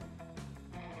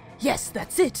 Yes,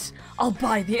 that's it. I'll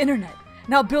buy the internet.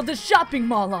 And I'll build a shopping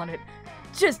mall on it.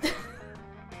 Just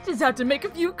have to make a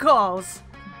few calls.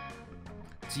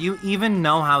 Do you even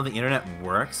know how the internet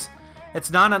works?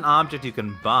 It's not an object you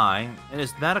can buy. And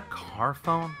is that a car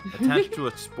phone attached to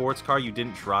a sports car you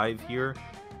didn't drive here?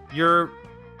 You're...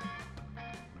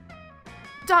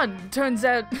 Done. Turns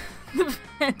out the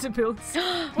Vanderbilts...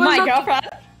 My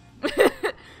girlfriend.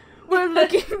 We're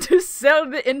looking to sell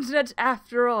the internet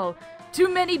after all. Too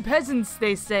many peasants,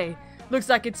 they say. Looks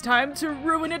like it's time to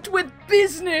ruin it with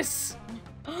business.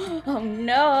 Oh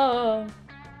no.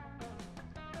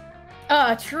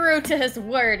 True to his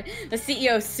word, the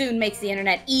CEO soon makes the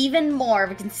internet even more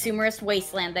of a consumerist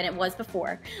wasteland than it was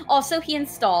before. Also, he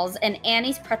installs an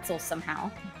Annie's pretzel somehow.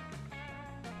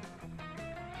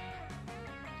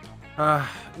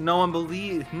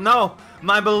 No,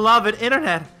 my beloved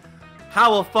internet!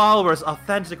 How will followers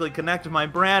authentically connect to my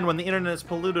brand when the internet is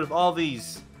polluted with all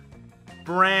these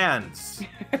brands?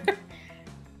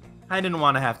 I didn't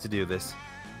want to have to do this.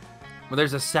 Well,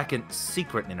 there's a second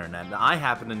secret internet that I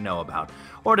happen to know about.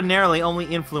 Ordinarily, only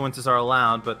influencers are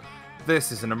allowed, but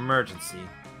this is an emergency.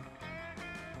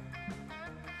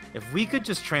 If we could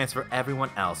just transfer everyone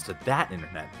else to that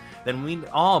internet, then we'd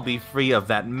all be free of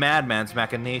that madman's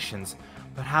machinations.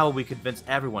 But how will we convince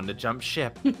everyone to jump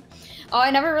ship? Oh,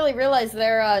 I never really realized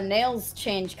their nails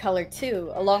change color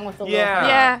too, along with the little hair.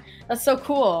 Yeah. That's so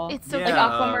cool. It's so like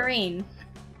aquamarine.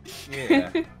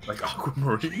 Yeah, like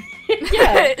aquamarine.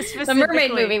 Yeah, the Specifically.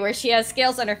 mermaid movie where she has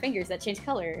scales on her fingers that change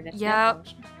color. And it's nail Yep.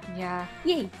 polish. Yeah.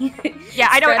 Yay. Yeah,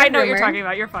 I Spread a know what you're rumor. talking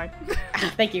about. You're fine.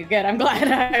 Thank you. Good. I'm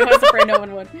glad. I was afraid no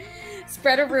one would.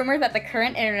 Spread a rumor that the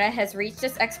current internet has reached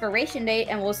its expiration date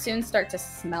and will soon start to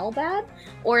smell bad,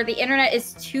 or the internet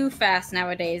is too fast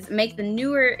nowadays. Make the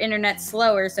newer internet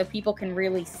slower so people can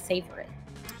really savor it.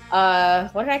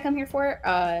 What did I come here for?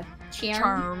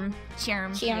 Charm.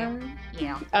 Charm.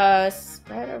 Yeah.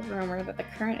 Spread a rumor that the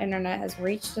current internet has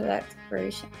reached its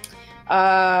expiration.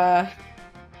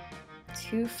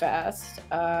 Too fast.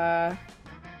 I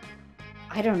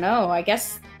don't know. I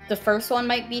guess the first one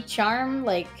might be charm,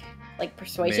 like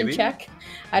persuasion Maybe. check.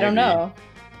 I don't Maybe. know.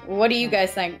 What do you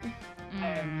guys think? I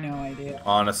have no idea.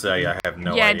 Honestly, I have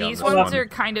no Yeah, idea. these on this ones one. are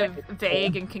kind of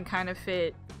vague and can kind of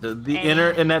fit. The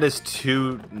internet is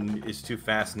too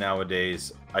fast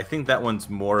nowadays. I think that one's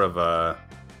more of a.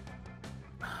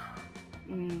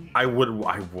 I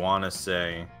want to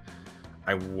say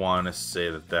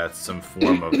that that's some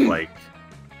form of like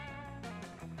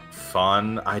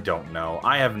fun. I don't know.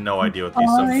 I have no idea what these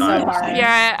Oh, sometimes. sorry.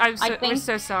 Yeah, we're think-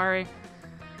 so sorry.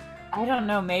 I don't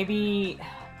know. Maybe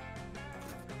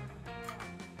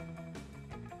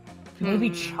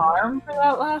charm for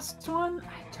that last one.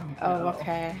 I don't know. Oh,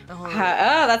 okay. Oh.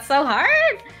 Oh, that's so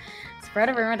hard. Spread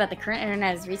a rumor that the current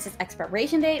internet has reached its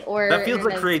expiration date, or That feels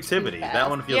like internet is too creativity. That fast.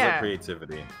 one feels Yeah. like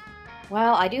creativity.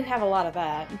 Well, I do have a lot of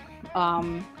that.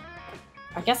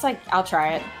 I guess I'll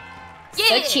try it. So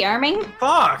Yeah. charming.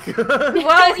 Fuck.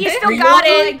 Well, you still got I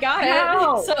it. got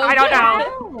No. it. So I don't good.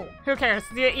 know. Who cares?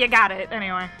 You got it.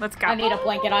 Anyway, let's go. I need a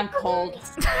blanket. I'm cold.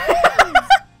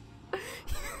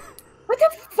 What the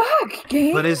fuck,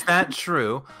 game? But is that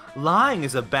true? Lying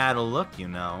is a bad look, you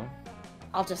know.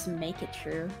 I'll just make it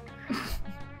true.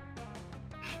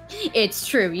 It's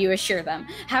true, you assure them.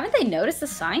 Haven't they noticed the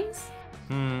signs?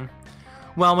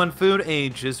 Well, when food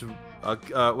ages,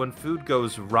 when food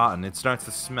goes rotten, it starts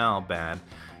to smell bad.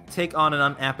 Take on an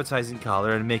unappetizing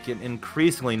color and make an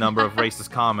increasingly number of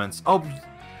racist comments. Oh,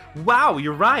 wow,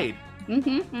 you're right.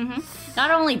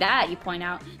 Not only that, you point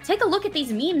out. Take a look at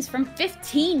these memes from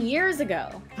 15 years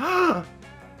ago.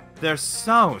 They're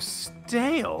so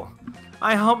stale.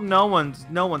 I hope no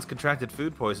one's contracted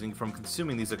food poisoning from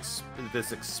consuming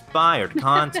this expired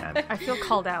content. I feel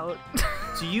called out.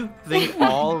 Do you think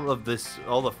all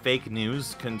the fake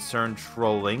news, concerned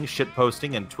trolling,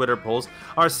 shitposting, and Twitter polls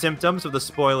are symptoms of the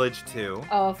spoilage too?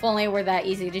 Oh, if only it were that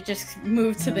easy to just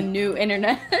move to the new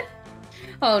internet.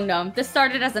 Oh no, this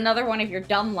started as another one of your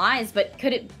dumb lies, but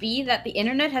could it be that the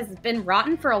internet has been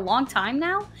rotten for a long time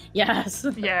now? Yes.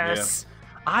 Yes.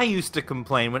 I used to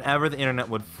complain whenever the internet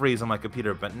would freeze on my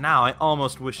computer, but now I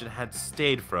almost wish it had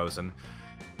stayed frozen.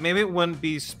 Maybe it wouldn't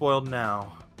be spoiled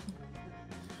now.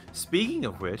 Speaking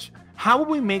of which, how will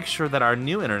we make sure that our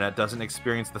new internet doesn't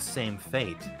experience the same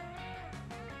fate?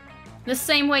 The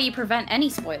same way you prevent any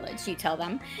spoilage, you tell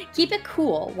them. Keep it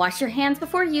cool, wash your hands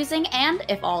before using, and,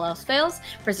 if all else fails,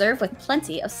 preserve with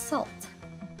plenty of salt.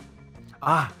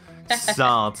 Ah,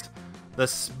 salt. The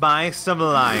spice of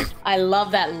life. I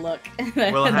love that look.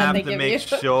 We'll that have they to give make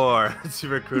you. sure to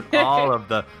recruit all of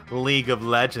the League of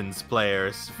Legends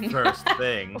players first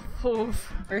thing.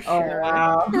 Oof. For Oh sure.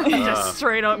 wow. Just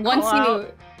straight up Once call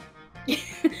out.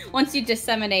 Once you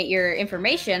disseminate your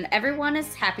information, everyone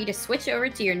is happy to switch over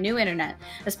to your new internet,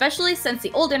 especially since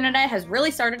the old internet has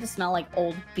really started to smell like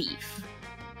old beef.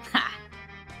 Ha!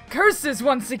 Curses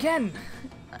once again!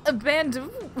 A band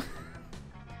of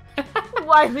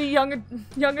wily young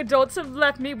adults have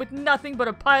left me with nothing but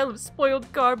a pile of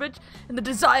spoiled garbage and the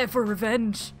desire for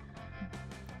revenge.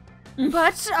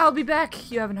 But I'll be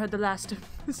back. You haven't heard the last of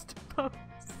Mr. Puffs.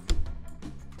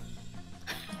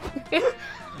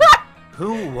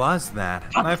 Who was that?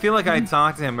 I feel like I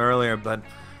talked to him earlier, but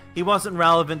he wasn't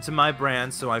relevant to my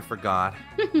brand, so I forgot.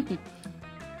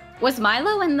 Was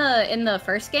Milo in the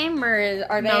first game, or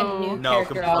are they a new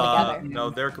character altogether? No,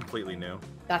 they're completely new.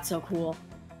 That's so cool.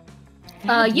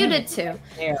 You did too.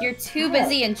 You're too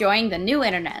busy enjoying the new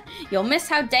internet. You'll miss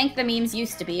how dank the memes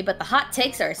used to be, but the hot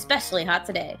takes are especially hot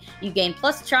today. You gain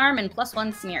plus charm and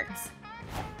 +1 smears.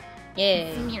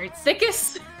 Yeah. Smears.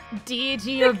 Thickest?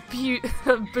 Deity of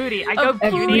booty. I go Of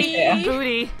booty. booty.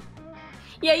 Booty.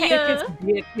 Yeah, yeah. Thickest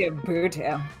beauty of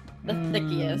Buto. The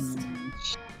thickiest.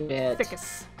 Shit.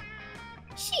 Thickest.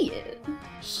 Shit.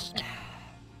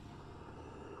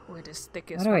 What is What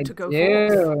thickest? do I To go do?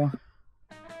 for?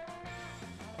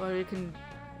 Or you can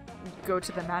go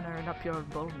to the manor and up your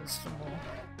boldness some more.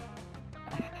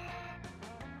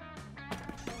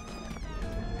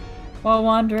 While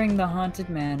wandering the haunted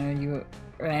manor, you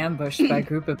are ambushed by a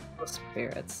group of evil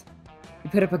spirits. You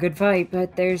put up a good fight,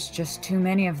 but there's just too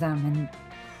many of them, and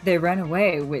they run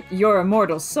away with your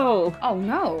immortal soul. Oh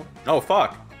no. Oh,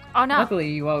 fuck. Oh no! Luckily,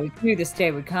 you always knew this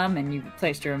day would come, and you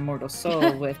replaced your immortal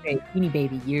soul with a teeny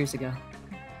baby years ago.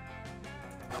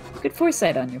 Good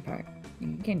foresight on your part. You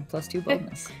gained +2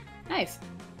 boldness. Nice.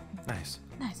 Nice.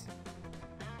 Nice.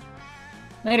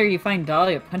 Later, you find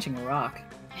Dahlia punching a rock.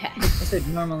 This would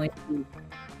normally be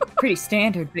pretty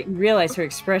standard, but you realize her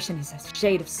expression is a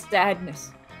shade of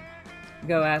sadness. You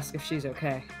go ask if she's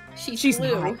okay. She's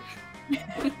blue.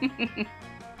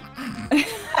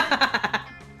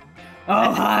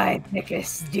 Oh, hi,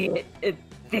 thickest.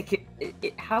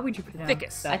 How would you pronounce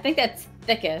Thickest. I that? think that's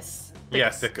thickest.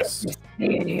 Yeah, thickest.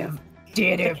 Deity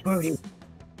of booty.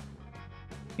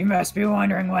 You must be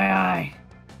wondering why I,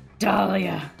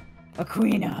 Dahlia,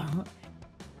 Aquino,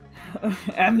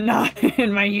 am not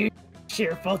in my usual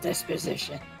cheerful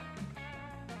disposition.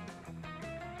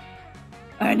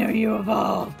 I know you of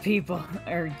all people,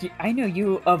 I know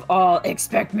you of all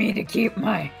expect me to keep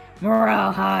my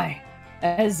morale high,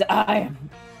 as I am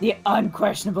the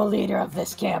unquestionable leader of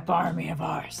this camp army of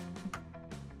ours.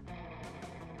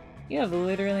 You have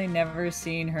literally never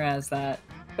seen her as that,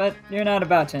 but you're not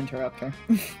about to interrupt her.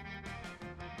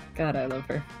 God, I love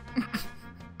her.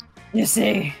 You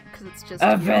see, Because it's just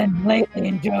I've been lately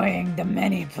enjoying the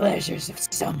many pleasures of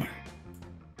summer,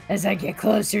 as I get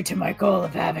closer to my goal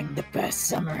of having the best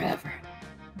summer ever.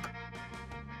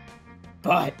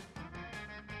 But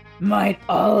might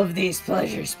all of these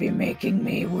pleasures be making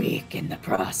me weak in the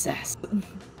process?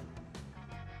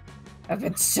 I've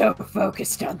been so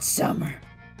focused on summer,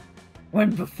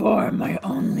 when before my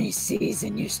only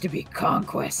season used to be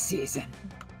conquest season.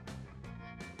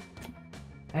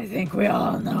 I think we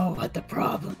all know what the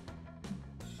problem.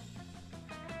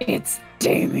 It's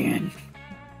Damien.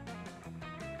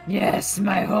 Yes,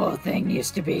 my whole thing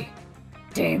used to be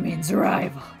Damien's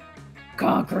arrival,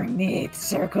 conquering the 8th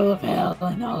circle of hell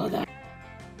and all of that.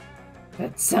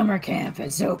 But summer camp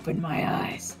has opened my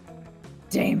eyes.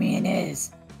 Damien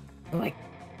is, like,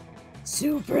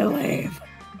 super lame.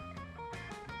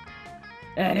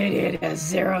 That idiot has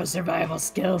 0 survival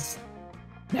skills.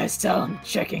 I saw him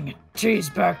checking a tree's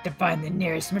bark to find the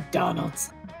nearest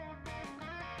McDonald's.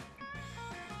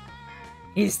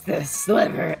 He's the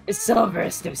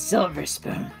silverest of silver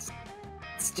spoons.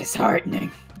 It's disheartening.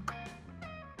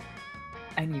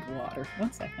 I need water.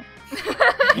 1 second.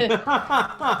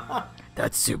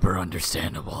 That's super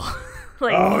understandable.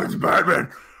 like Oh, it's Batman.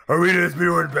 Are we just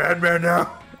viewing Batman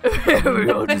now?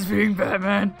 We're all just being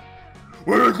Batman.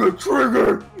 What is the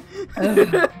trigger?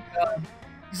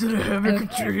 Is it a hammock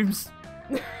of dreams?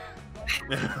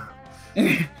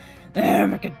 The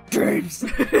hammock of dreams.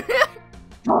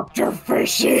 Dr.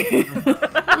 Fishy.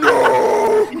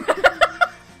 No!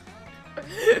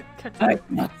 I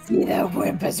cannot see that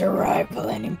wimp as a rival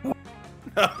anymore.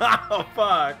 Oh,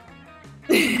 fuck.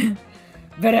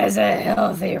 But as a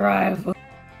healthy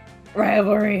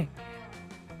rivalry,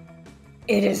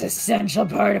 it is essential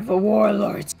part of a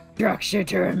warlord's structure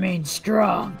to remain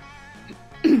strong.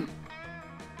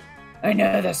 I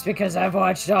know this because I've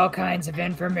watched all kinds of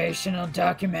informational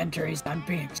documentaries on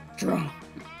being strong,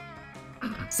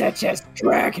 such as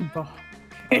Dragon Ball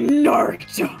and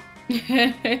Naruto.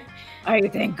 I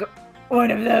think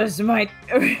one of those might...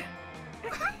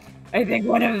 I think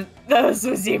one of those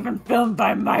was even filmed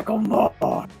by Michael Moore.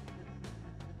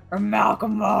 Or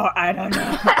Malcolm Moore, I don't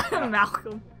know.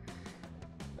 Malcolm.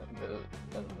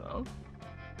 I don't know.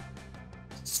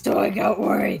 So I got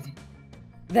worried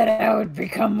that I would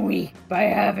become weak by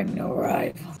having no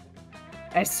rival.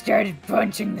 I started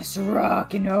punching this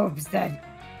rock in hopes that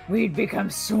we'd become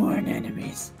sworn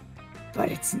enemies. But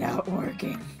it's not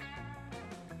working.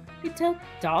 You tell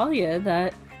Dahlia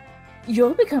that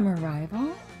you'll become a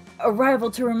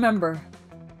rival to remember.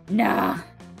 Nah,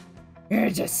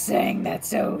 you're just saying that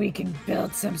so we can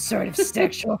build some sort of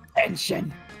sexual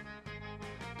tension.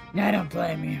 I don't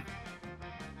blame you.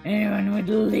 Anyone would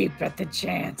leap at the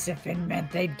chance if it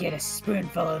meant they'd get a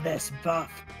spoonful of this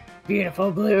buff, beautiful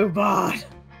blue bod.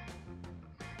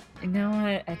 You know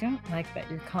what? I don't like that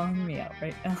you're calling me out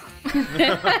right now.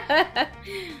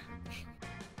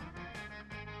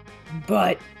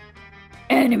 But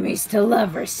enemies to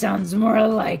lovers sounds more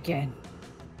like an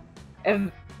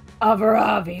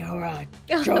Avaravi or a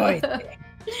Troy thing.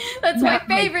 That's my Not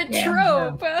my favorite damn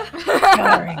trope.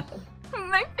 Sorry.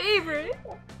 My favorite.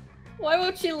 Why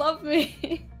won't she love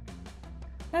me?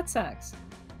 That sucks.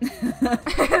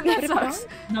 That sucks.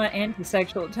 Not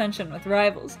anti-sexual tension with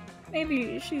rivals.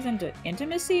 Maybe she's into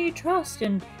intimacy, trust,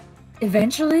 and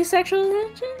eventually sexual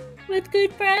tension with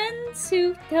good friends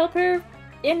who help her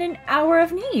in an hour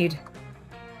of need.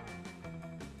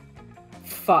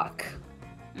 Fuck.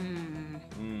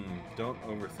 Don't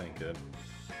overthink it.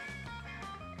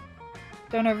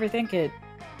 Don't overthink it.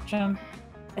 Jump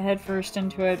headfirst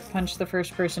into it, punch the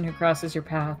first person who crosses your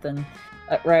path, and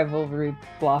let rivalry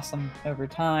blossom over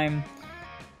time.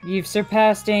 You've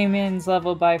surpassed Damien's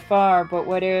level by far, but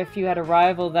what if you had a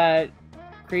rival that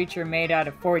creature made out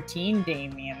of 14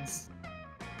 Damiens?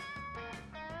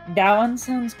 That one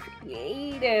sounds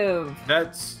creative.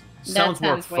 Sounds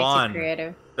more way too fun.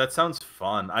 creative. That sounds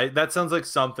fun. That sounds like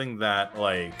something that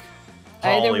like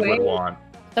Either Holly would way- want.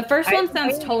 The first one I-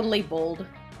 sounds totally bold.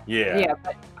 Yeah. Yeah,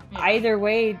 but either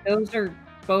way, those are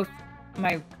both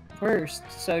my worst.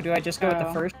 So do I just go with the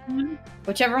Oh. first one?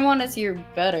 Whichever one is your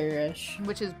better-ish.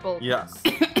 Which is boldness.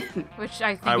 Yeah. Which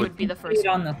I think I would would be the Put first it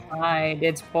on one. the side.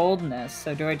 It's boldness.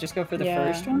 So do I just go for the Yeah.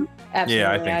 first one? Absolutely.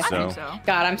 Yeah, I think I so. think so.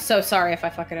 God, I'm so sorry if I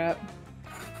fuck it up.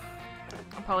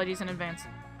 Apologies in advance.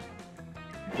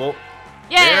 Well,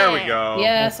 Yeah. there we go.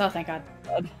 Yes, oh thank God.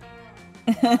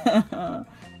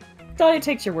 Dahlia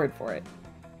takes your word for it.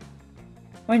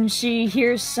 When she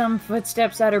hears some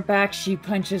footsteps at her back, she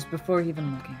punches before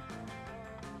even looking.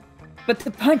 But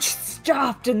the punch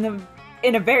stopped in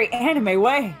a very anime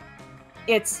way.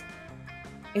 It's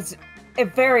a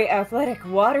very athletic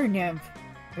water nymph.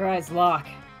 Her eyes lock.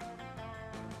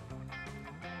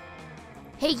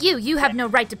 Hey, you have no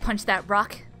right to punch that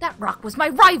rock. That rock was my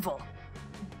rival.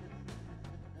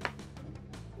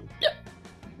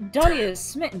 Dahlia is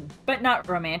smitten, but not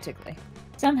romantically.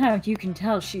 Somehow you can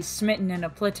tell she's smitten in a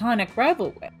platonic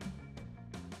rival way.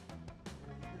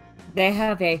 They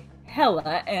have a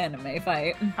hella anime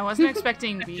fight. I wasn't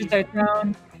expecting Punches the. are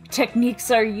thrown, techniques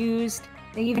are used,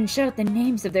 they even shout the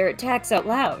names of their attacks out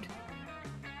loud.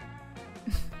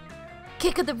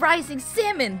 Kick of the rising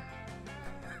salmon.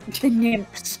 The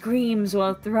nymph screams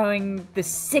while throwing the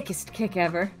sickest kick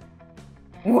ever.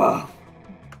 Whoa.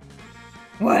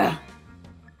 Well,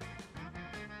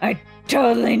 I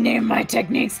totally named my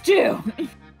techniques too.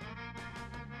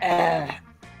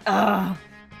 Headbutt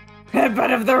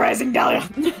of the Rising Dahlia.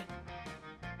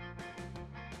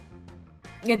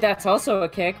 Yeah, that's also a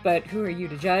kick, but who are you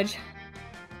to judge?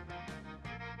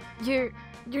 You're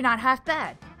not half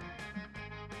bad.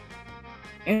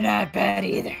 You're not bad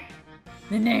either.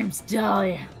 The name's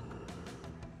Dahlia.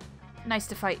 Nice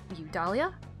to fight you,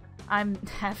 Dahlia. I'm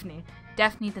Daphne.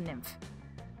 Daphne the nymph.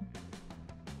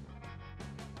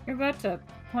 You're about to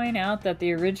point out that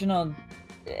the original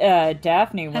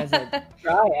Daphne was a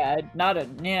dryad, not a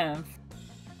nymph.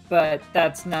 But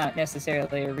that's not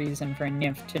necessarily a reason for a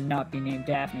nymph to not be named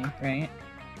Daphne, right?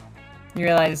 You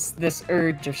realize this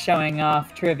urge of showing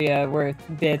off trivia worth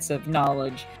bits of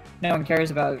knowledge. No one cares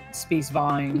about speaks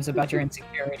volumes about your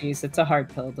insecurities. It's a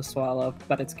hard pill to swallow,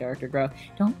 but it's character growth.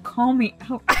 Don't call me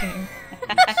out, James.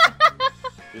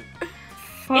 They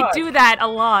Fuck. do that a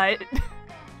lot.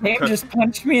 James just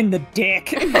punched me in the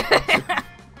dick.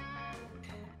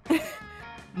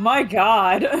 My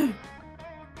god.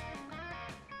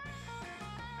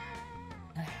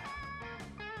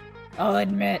 I'll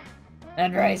admit,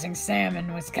 that rising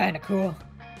salmon was kinda cool.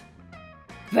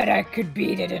 But I could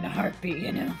beat it in a heartbeat,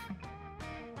 you know?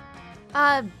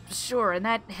 Sure, and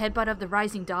that headbutt of the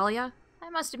rising dahlia? I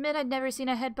must admit I'd never seen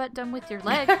a headbutt done with your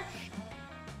leg.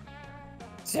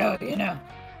 So, you know,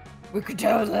 we could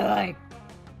totally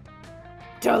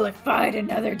fight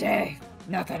another day.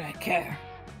 Not that I care.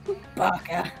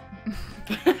 Baka.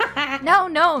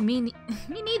 No, me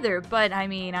neither, but I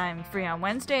mean, I'm free on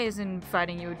Wednesdays, and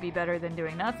fighting you would be better than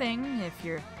doing nothing if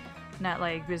you're not,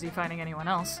 like, busy fighting anyone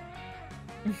else.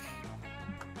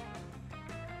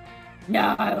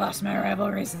 No, I lost my rival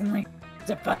recently.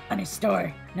 It's a funny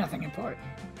story. Nothing important.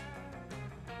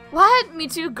 What? Me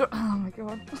too, girl. Oh my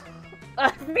god.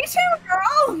 Me too,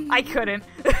 girl! I couldn't.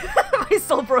 My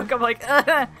soul broke. I'm like,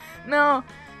 no.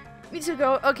 Me too,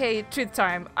 girl. Okay, truth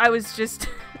time. I was just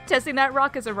testing that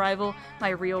rock as a rival. My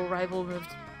real rival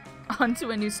moved onto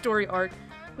a new story arc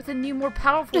with a new, more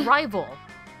powerful rival.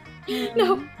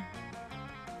 No.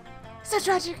 So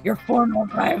tragic. Your former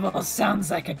rival sounds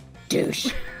like a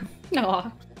douche.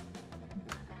 No.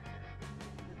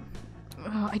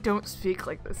 Oh, I don't speak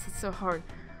like this. It's so hard.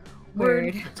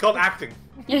 Word. It's called acting.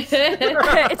 It's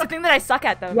a thing that I suck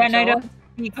at, though. Yeah, and I Michelle. don't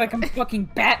speak like I'm fucking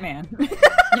Batman.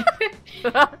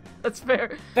 That's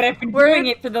fair. But I've been Word. doing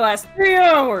it for the last 3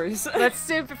 hours. That's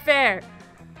super fair.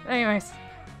 Anyways,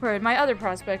 word. My other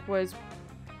prospect was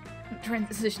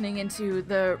transitioning into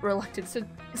the reluctant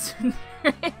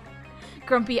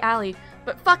grumpy alley.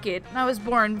 But fuck it, I was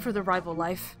born for the rival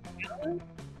life.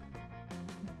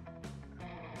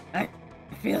 I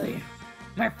feel you.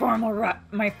 My former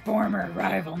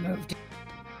rival moved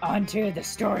onto the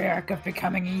story arc of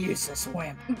becoming a useless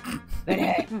wimp. But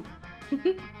hey,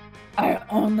 I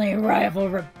only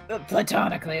rival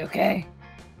platonically, okay?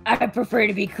 I prefer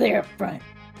to be clear up front.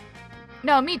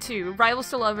 No, me too. Rivals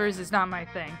to lovers is not my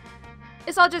thing.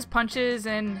 It's all just punches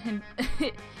and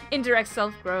indirect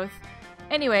self-growth.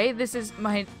 Anyway, this is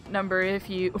my number if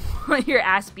you want your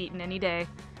ass beaten any day.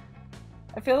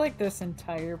 I feel like this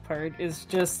entire part is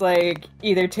just like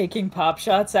either taking pop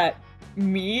shots at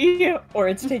me or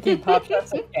it's taking pop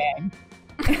shots at Gang.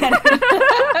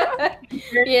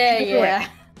 Yeah.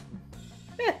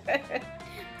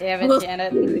 Damn it,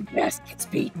 Janet. The best gets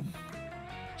beaten.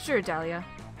 Sure, Dahlia.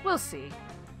 We'll see.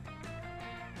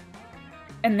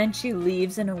 And then she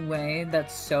leaves in a way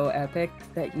that's so epic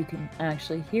that you can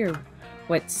actually hear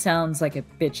what sounds like a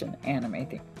bitchin'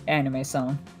 anime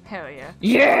song. Hell yeah.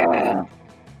 Yeah!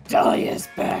 Dahlia's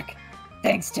back.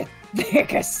 Thanks to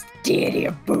Thickus, deity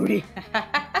of booty.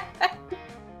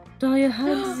 Dahlia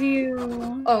hugs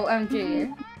you. Oh,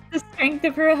 MG. The strength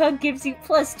of her hug gives you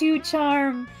 +2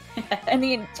 charm. And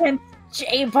the intense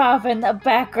J-pop in the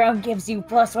background gives you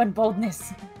 +1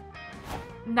 boldness.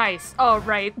 Nice. Oh,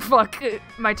 right. Fuck.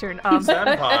 My turn.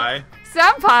 Senpai.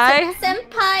 Senpai!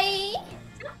 Senpai!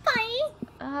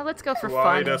 Let's go for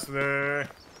Kawaii fun. desu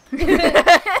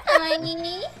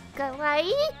Kawaii!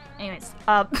 Kawaii? Anyways,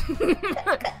 I'm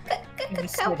gonna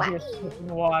sit here sipping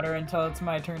water until it's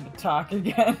my turn to talk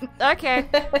again. okay.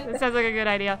 That sounds like a good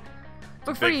idea.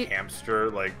 Before Big you... hamster,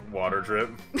 like, water drip.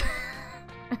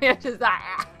 Yeah, just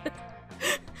that.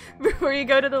 Before you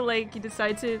go to the lake, you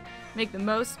decide to make the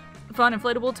most fun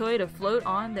inflatable toy to float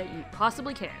on that you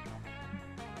possibly can.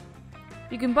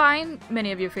 You combine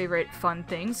many of your favorite fun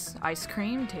things: ice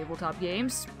cream, tabletop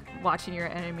games, watching your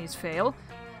enemies fail,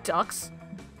 ducks.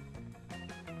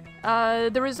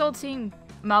 The resulting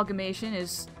amalgamation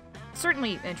is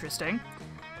certainly interesting,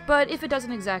 but it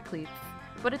doesn't exactly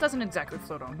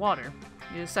float on water.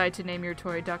 You decide to name your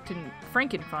toy Duck and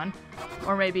Frankenfun,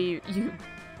 or maybe you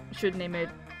should name it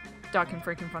Duck and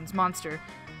Frankenfun's Monster.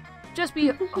 Just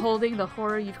beholding the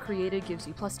horror you've created gives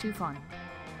you +2 fun.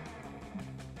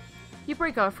 You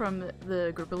break off from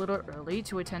the group a little early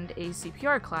to attend a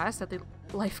CPR class at the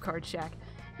lifeguard shack.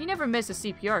 You never miss a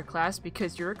CPR class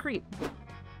because you're a creep.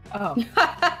 Oh.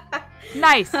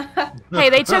 Nice. Hey,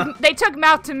 they took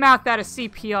mouth to mouth out of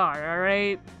CPR, all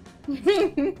right?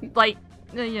 Like,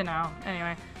 you know.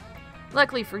 Anyway,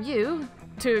 luckily for you,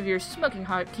 2 of your smoking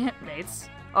hot campmates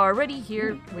are already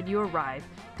here when you arrive.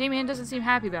 Damien doesn't seem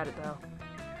happy about it though.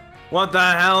 What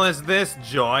the hell is this,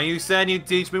 Joy? You said you'd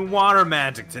teach me water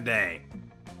magic today.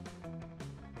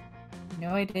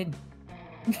 No, I didn't.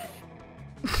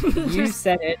 You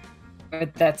said it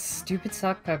with that stupid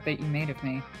sock puppet you made of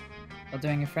me, while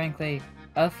doing a frankly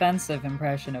offensive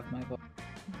impression of my voice.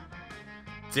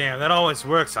 Damn, that always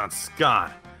works on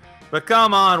Scott. But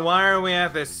come on, why are we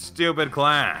at this stupid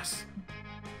class?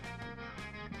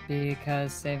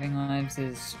 because saving lives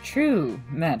is true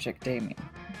magic, Damien.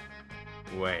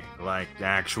 Wait, like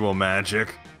actual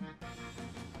magic?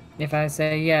 If I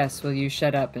say yes, will you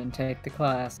shut up and take the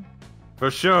class?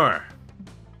 For sure.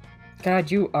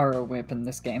 God, you are a wimp in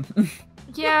this game.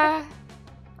 Yeah,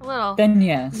 a little. Then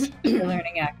yes, you're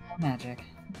learning actual magic.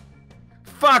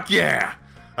 Fuck yeah!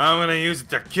 I'm gonna use it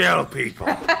to kill people.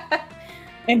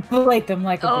 Inflate them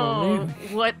like a Oh, balloon.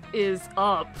 what is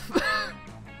up?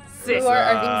 Who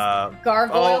are these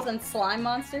gargoyles and slime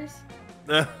monsters?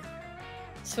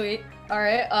 Sweet. All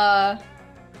right.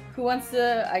 Who wants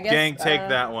to? I guess. Gang, take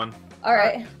that one. All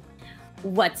right.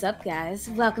 What's up,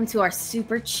 guys? Welcome to our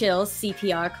super chill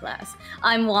CPR class.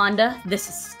 I'm Wanda. This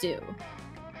is Stu.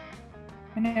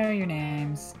 I know your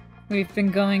names. We've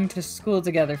been going to school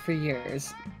together for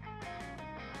years.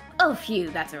 Oh, phew,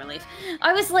 that's a relief.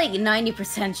 I was like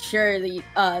 90% sure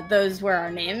that those were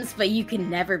our names, but you can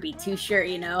never be too sure,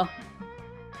 you know?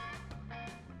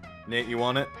 Nate, you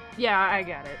want it? Yeah, I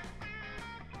got it.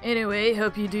 Anyway,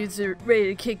 hope you dudes are ready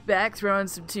to kick back, throw on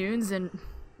some tunes, and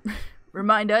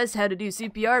remind us how to do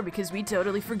CPR because we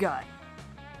totally forgot.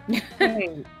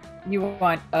 Hey, you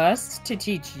want us to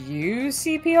teach you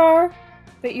CPR?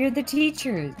 But you're the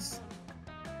teachers.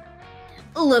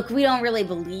 Look, we don't really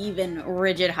believe in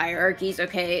rigid hierarchies,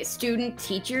 okay? Student,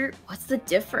 teacher, what's the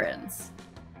difference?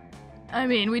 I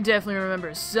mean, we definitely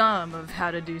remember some of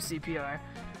how to do CPR.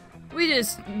 We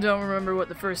just don't remember what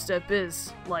the first step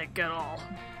is, like, at all.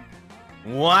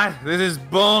 What? This is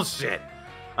bullshit.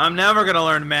 I'm never gonna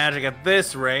learn magic at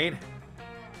this rate.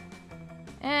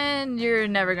 And you're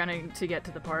never going to get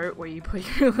to the part where you put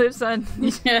your lips on,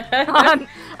 on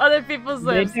other people's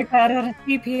They lips. took that out of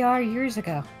CPR years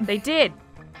ago. They did.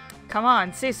 Come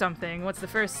on, say something. What's the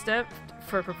first step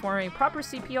for performing proper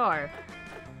CPR?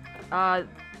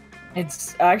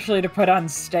 It's actually to put on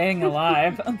staying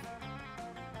alive.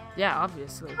 Yeah,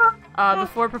 obviously.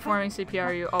 Before performing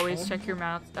CPR, you always check your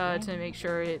mouth to make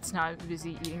sure it's not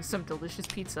busy eating some delicious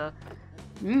pizza.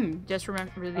 Just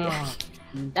remember the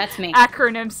That's me.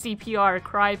 acronym CPR.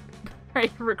 Cry, pray,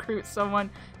 recruit someone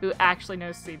who actually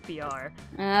knows CPR.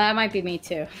 That might be me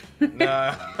too.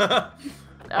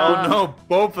 Oh no,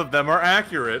 both of them are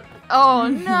accurate. Oh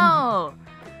no!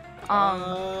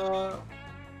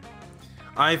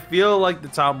 I feel like the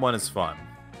top one is fun.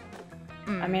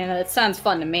 I mean, it sounds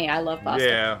fun to me. I love pasta.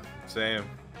 Yeah, same.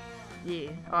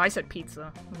 Yeah. Oh, I said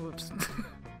pizza. Whoops.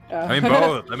 I mean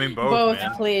both. Man. Both,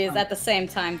 please, at the same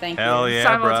time. Thank Hell you. yeah,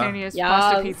 Simultaneous Yes.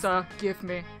 pasta pizza. Give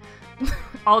me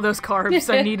all those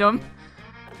carbs. I need them.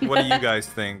 What do you guys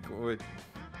think?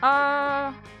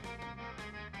 I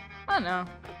don't know.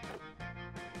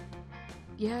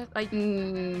 Yeah, like,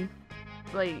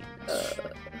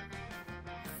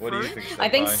 What do you think? I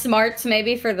think Senpai? smarts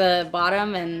maybe for the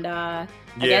bottom and I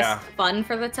guess fun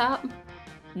for the top.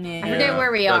 Yeah. I forget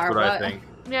where we that's are. what I think.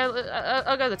 yeah,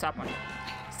 I'll go to the top one.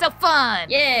 So fun!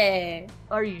 Yeah.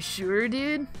 Are you sure,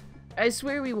 dude? I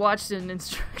swear we watched an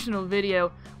instructional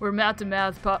video where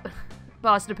mouth-to-mouth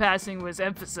pasta passing was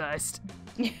emphasized.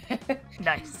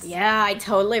 Nice. Yeah, I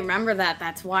totally remember that.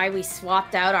 That's why we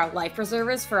swapped out our life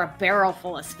preservers for a barrel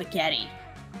full of spaghetti.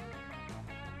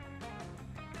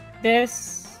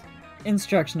 This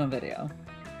instructional video,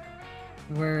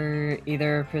 were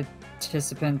either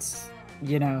participants,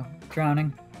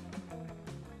 drowning?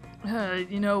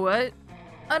 You know what?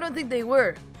 I don't think they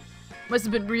were. Must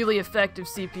have been really effective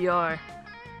CPR.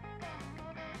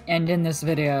 And in this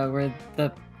video, were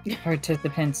the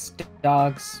participants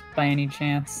dogs by any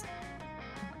chance?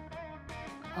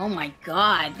 Oh my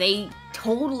god, they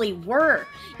totally were.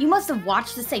 You must have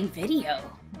watched the same video.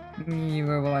 You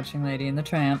were watching Lady and the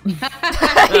Tramp.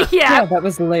 Yeah. Yeah, that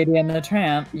was Lady and the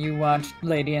Tramp. You watched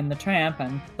Lady and the Tramp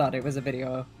and thought it was a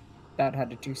video about how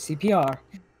to do CPR.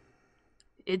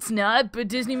 It's not, but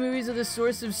Disney movies are the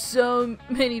source of so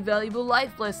many valuable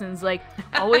life lessons, like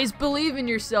always believe in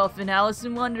yourself, and Alice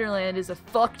in Wonderland is a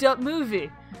fucked up movie.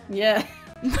 Yeah.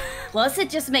 Plus, it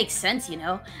just makes sense, you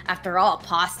know? After all,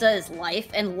 pasta is life,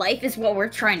 and life is what we're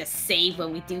trying to save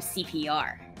when we do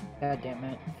CPR. God damn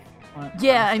it. What?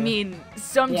 Yeah, I Pasta? mean,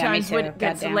 sometimes too. when it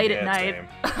gets Goddamn. late at Yeah, night, same.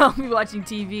 I'll be watching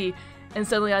TV, and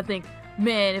suddenly I think,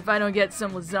 man, if I don't get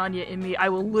some lasagna in me, I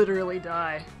will literally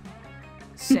die.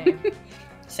 Same.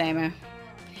 Same.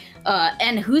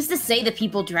 And who's to say the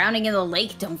people drowning in the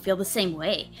lake don't feel the same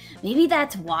way? Maybe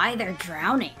that's why they're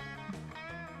drowning.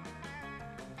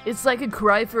 It's like a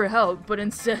cry for help, but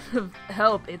instead of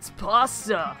help, it's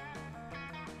pasta.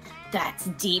 That's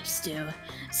deep, Stu.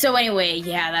 So anyway,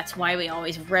 yeah, that's why we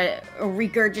always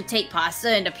regurgitate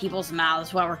pasta into people's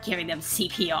mouths while we're giving them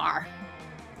CPR.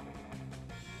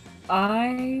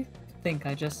 I think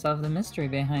I just solved the mystery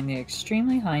behind the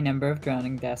extremely high number of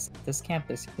drowning deaths at this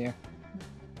campus here.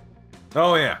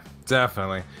 Oh yeah,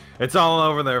 definitely. It's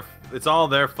all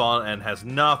their fault and has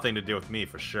nothing to do with me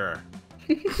for sure.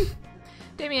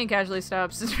 Damien casually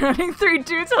stops, running 3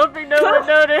 dudes, hoping no one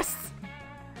noticed.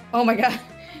 Oh my god.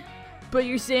 But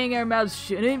you're saying our mouths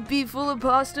shouldn't be full of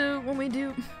pasta when we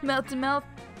do mouth to mouth?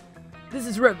 This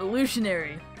is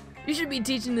revolutionary. You should be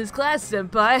teaching this class,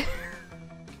 senpai.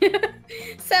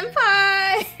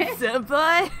 Senpai!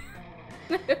 Senpai?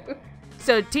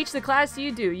 So teach the class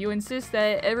you do. You insist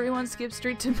that everyone skip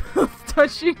straight to mouth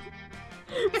touching.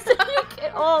 So you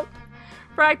can all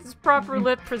practice proper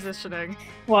lip positioning.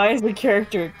 Why is the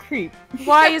character a creep?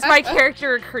 Why is my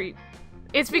character a creep?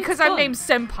 It's because I'm named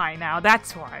Senpai now,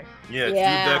 that's why. Yeah, do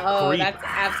that creep. That's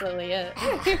absolutely it.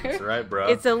 That's right, bro.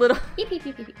 It's a little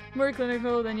more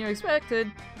clinical than you expected,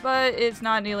 but it's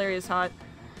not nearly as hot.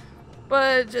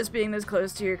 But just being this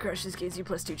close to your crushes gives you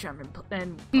 +2 charm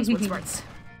and +1 smarts.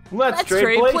 Let's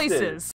trade places.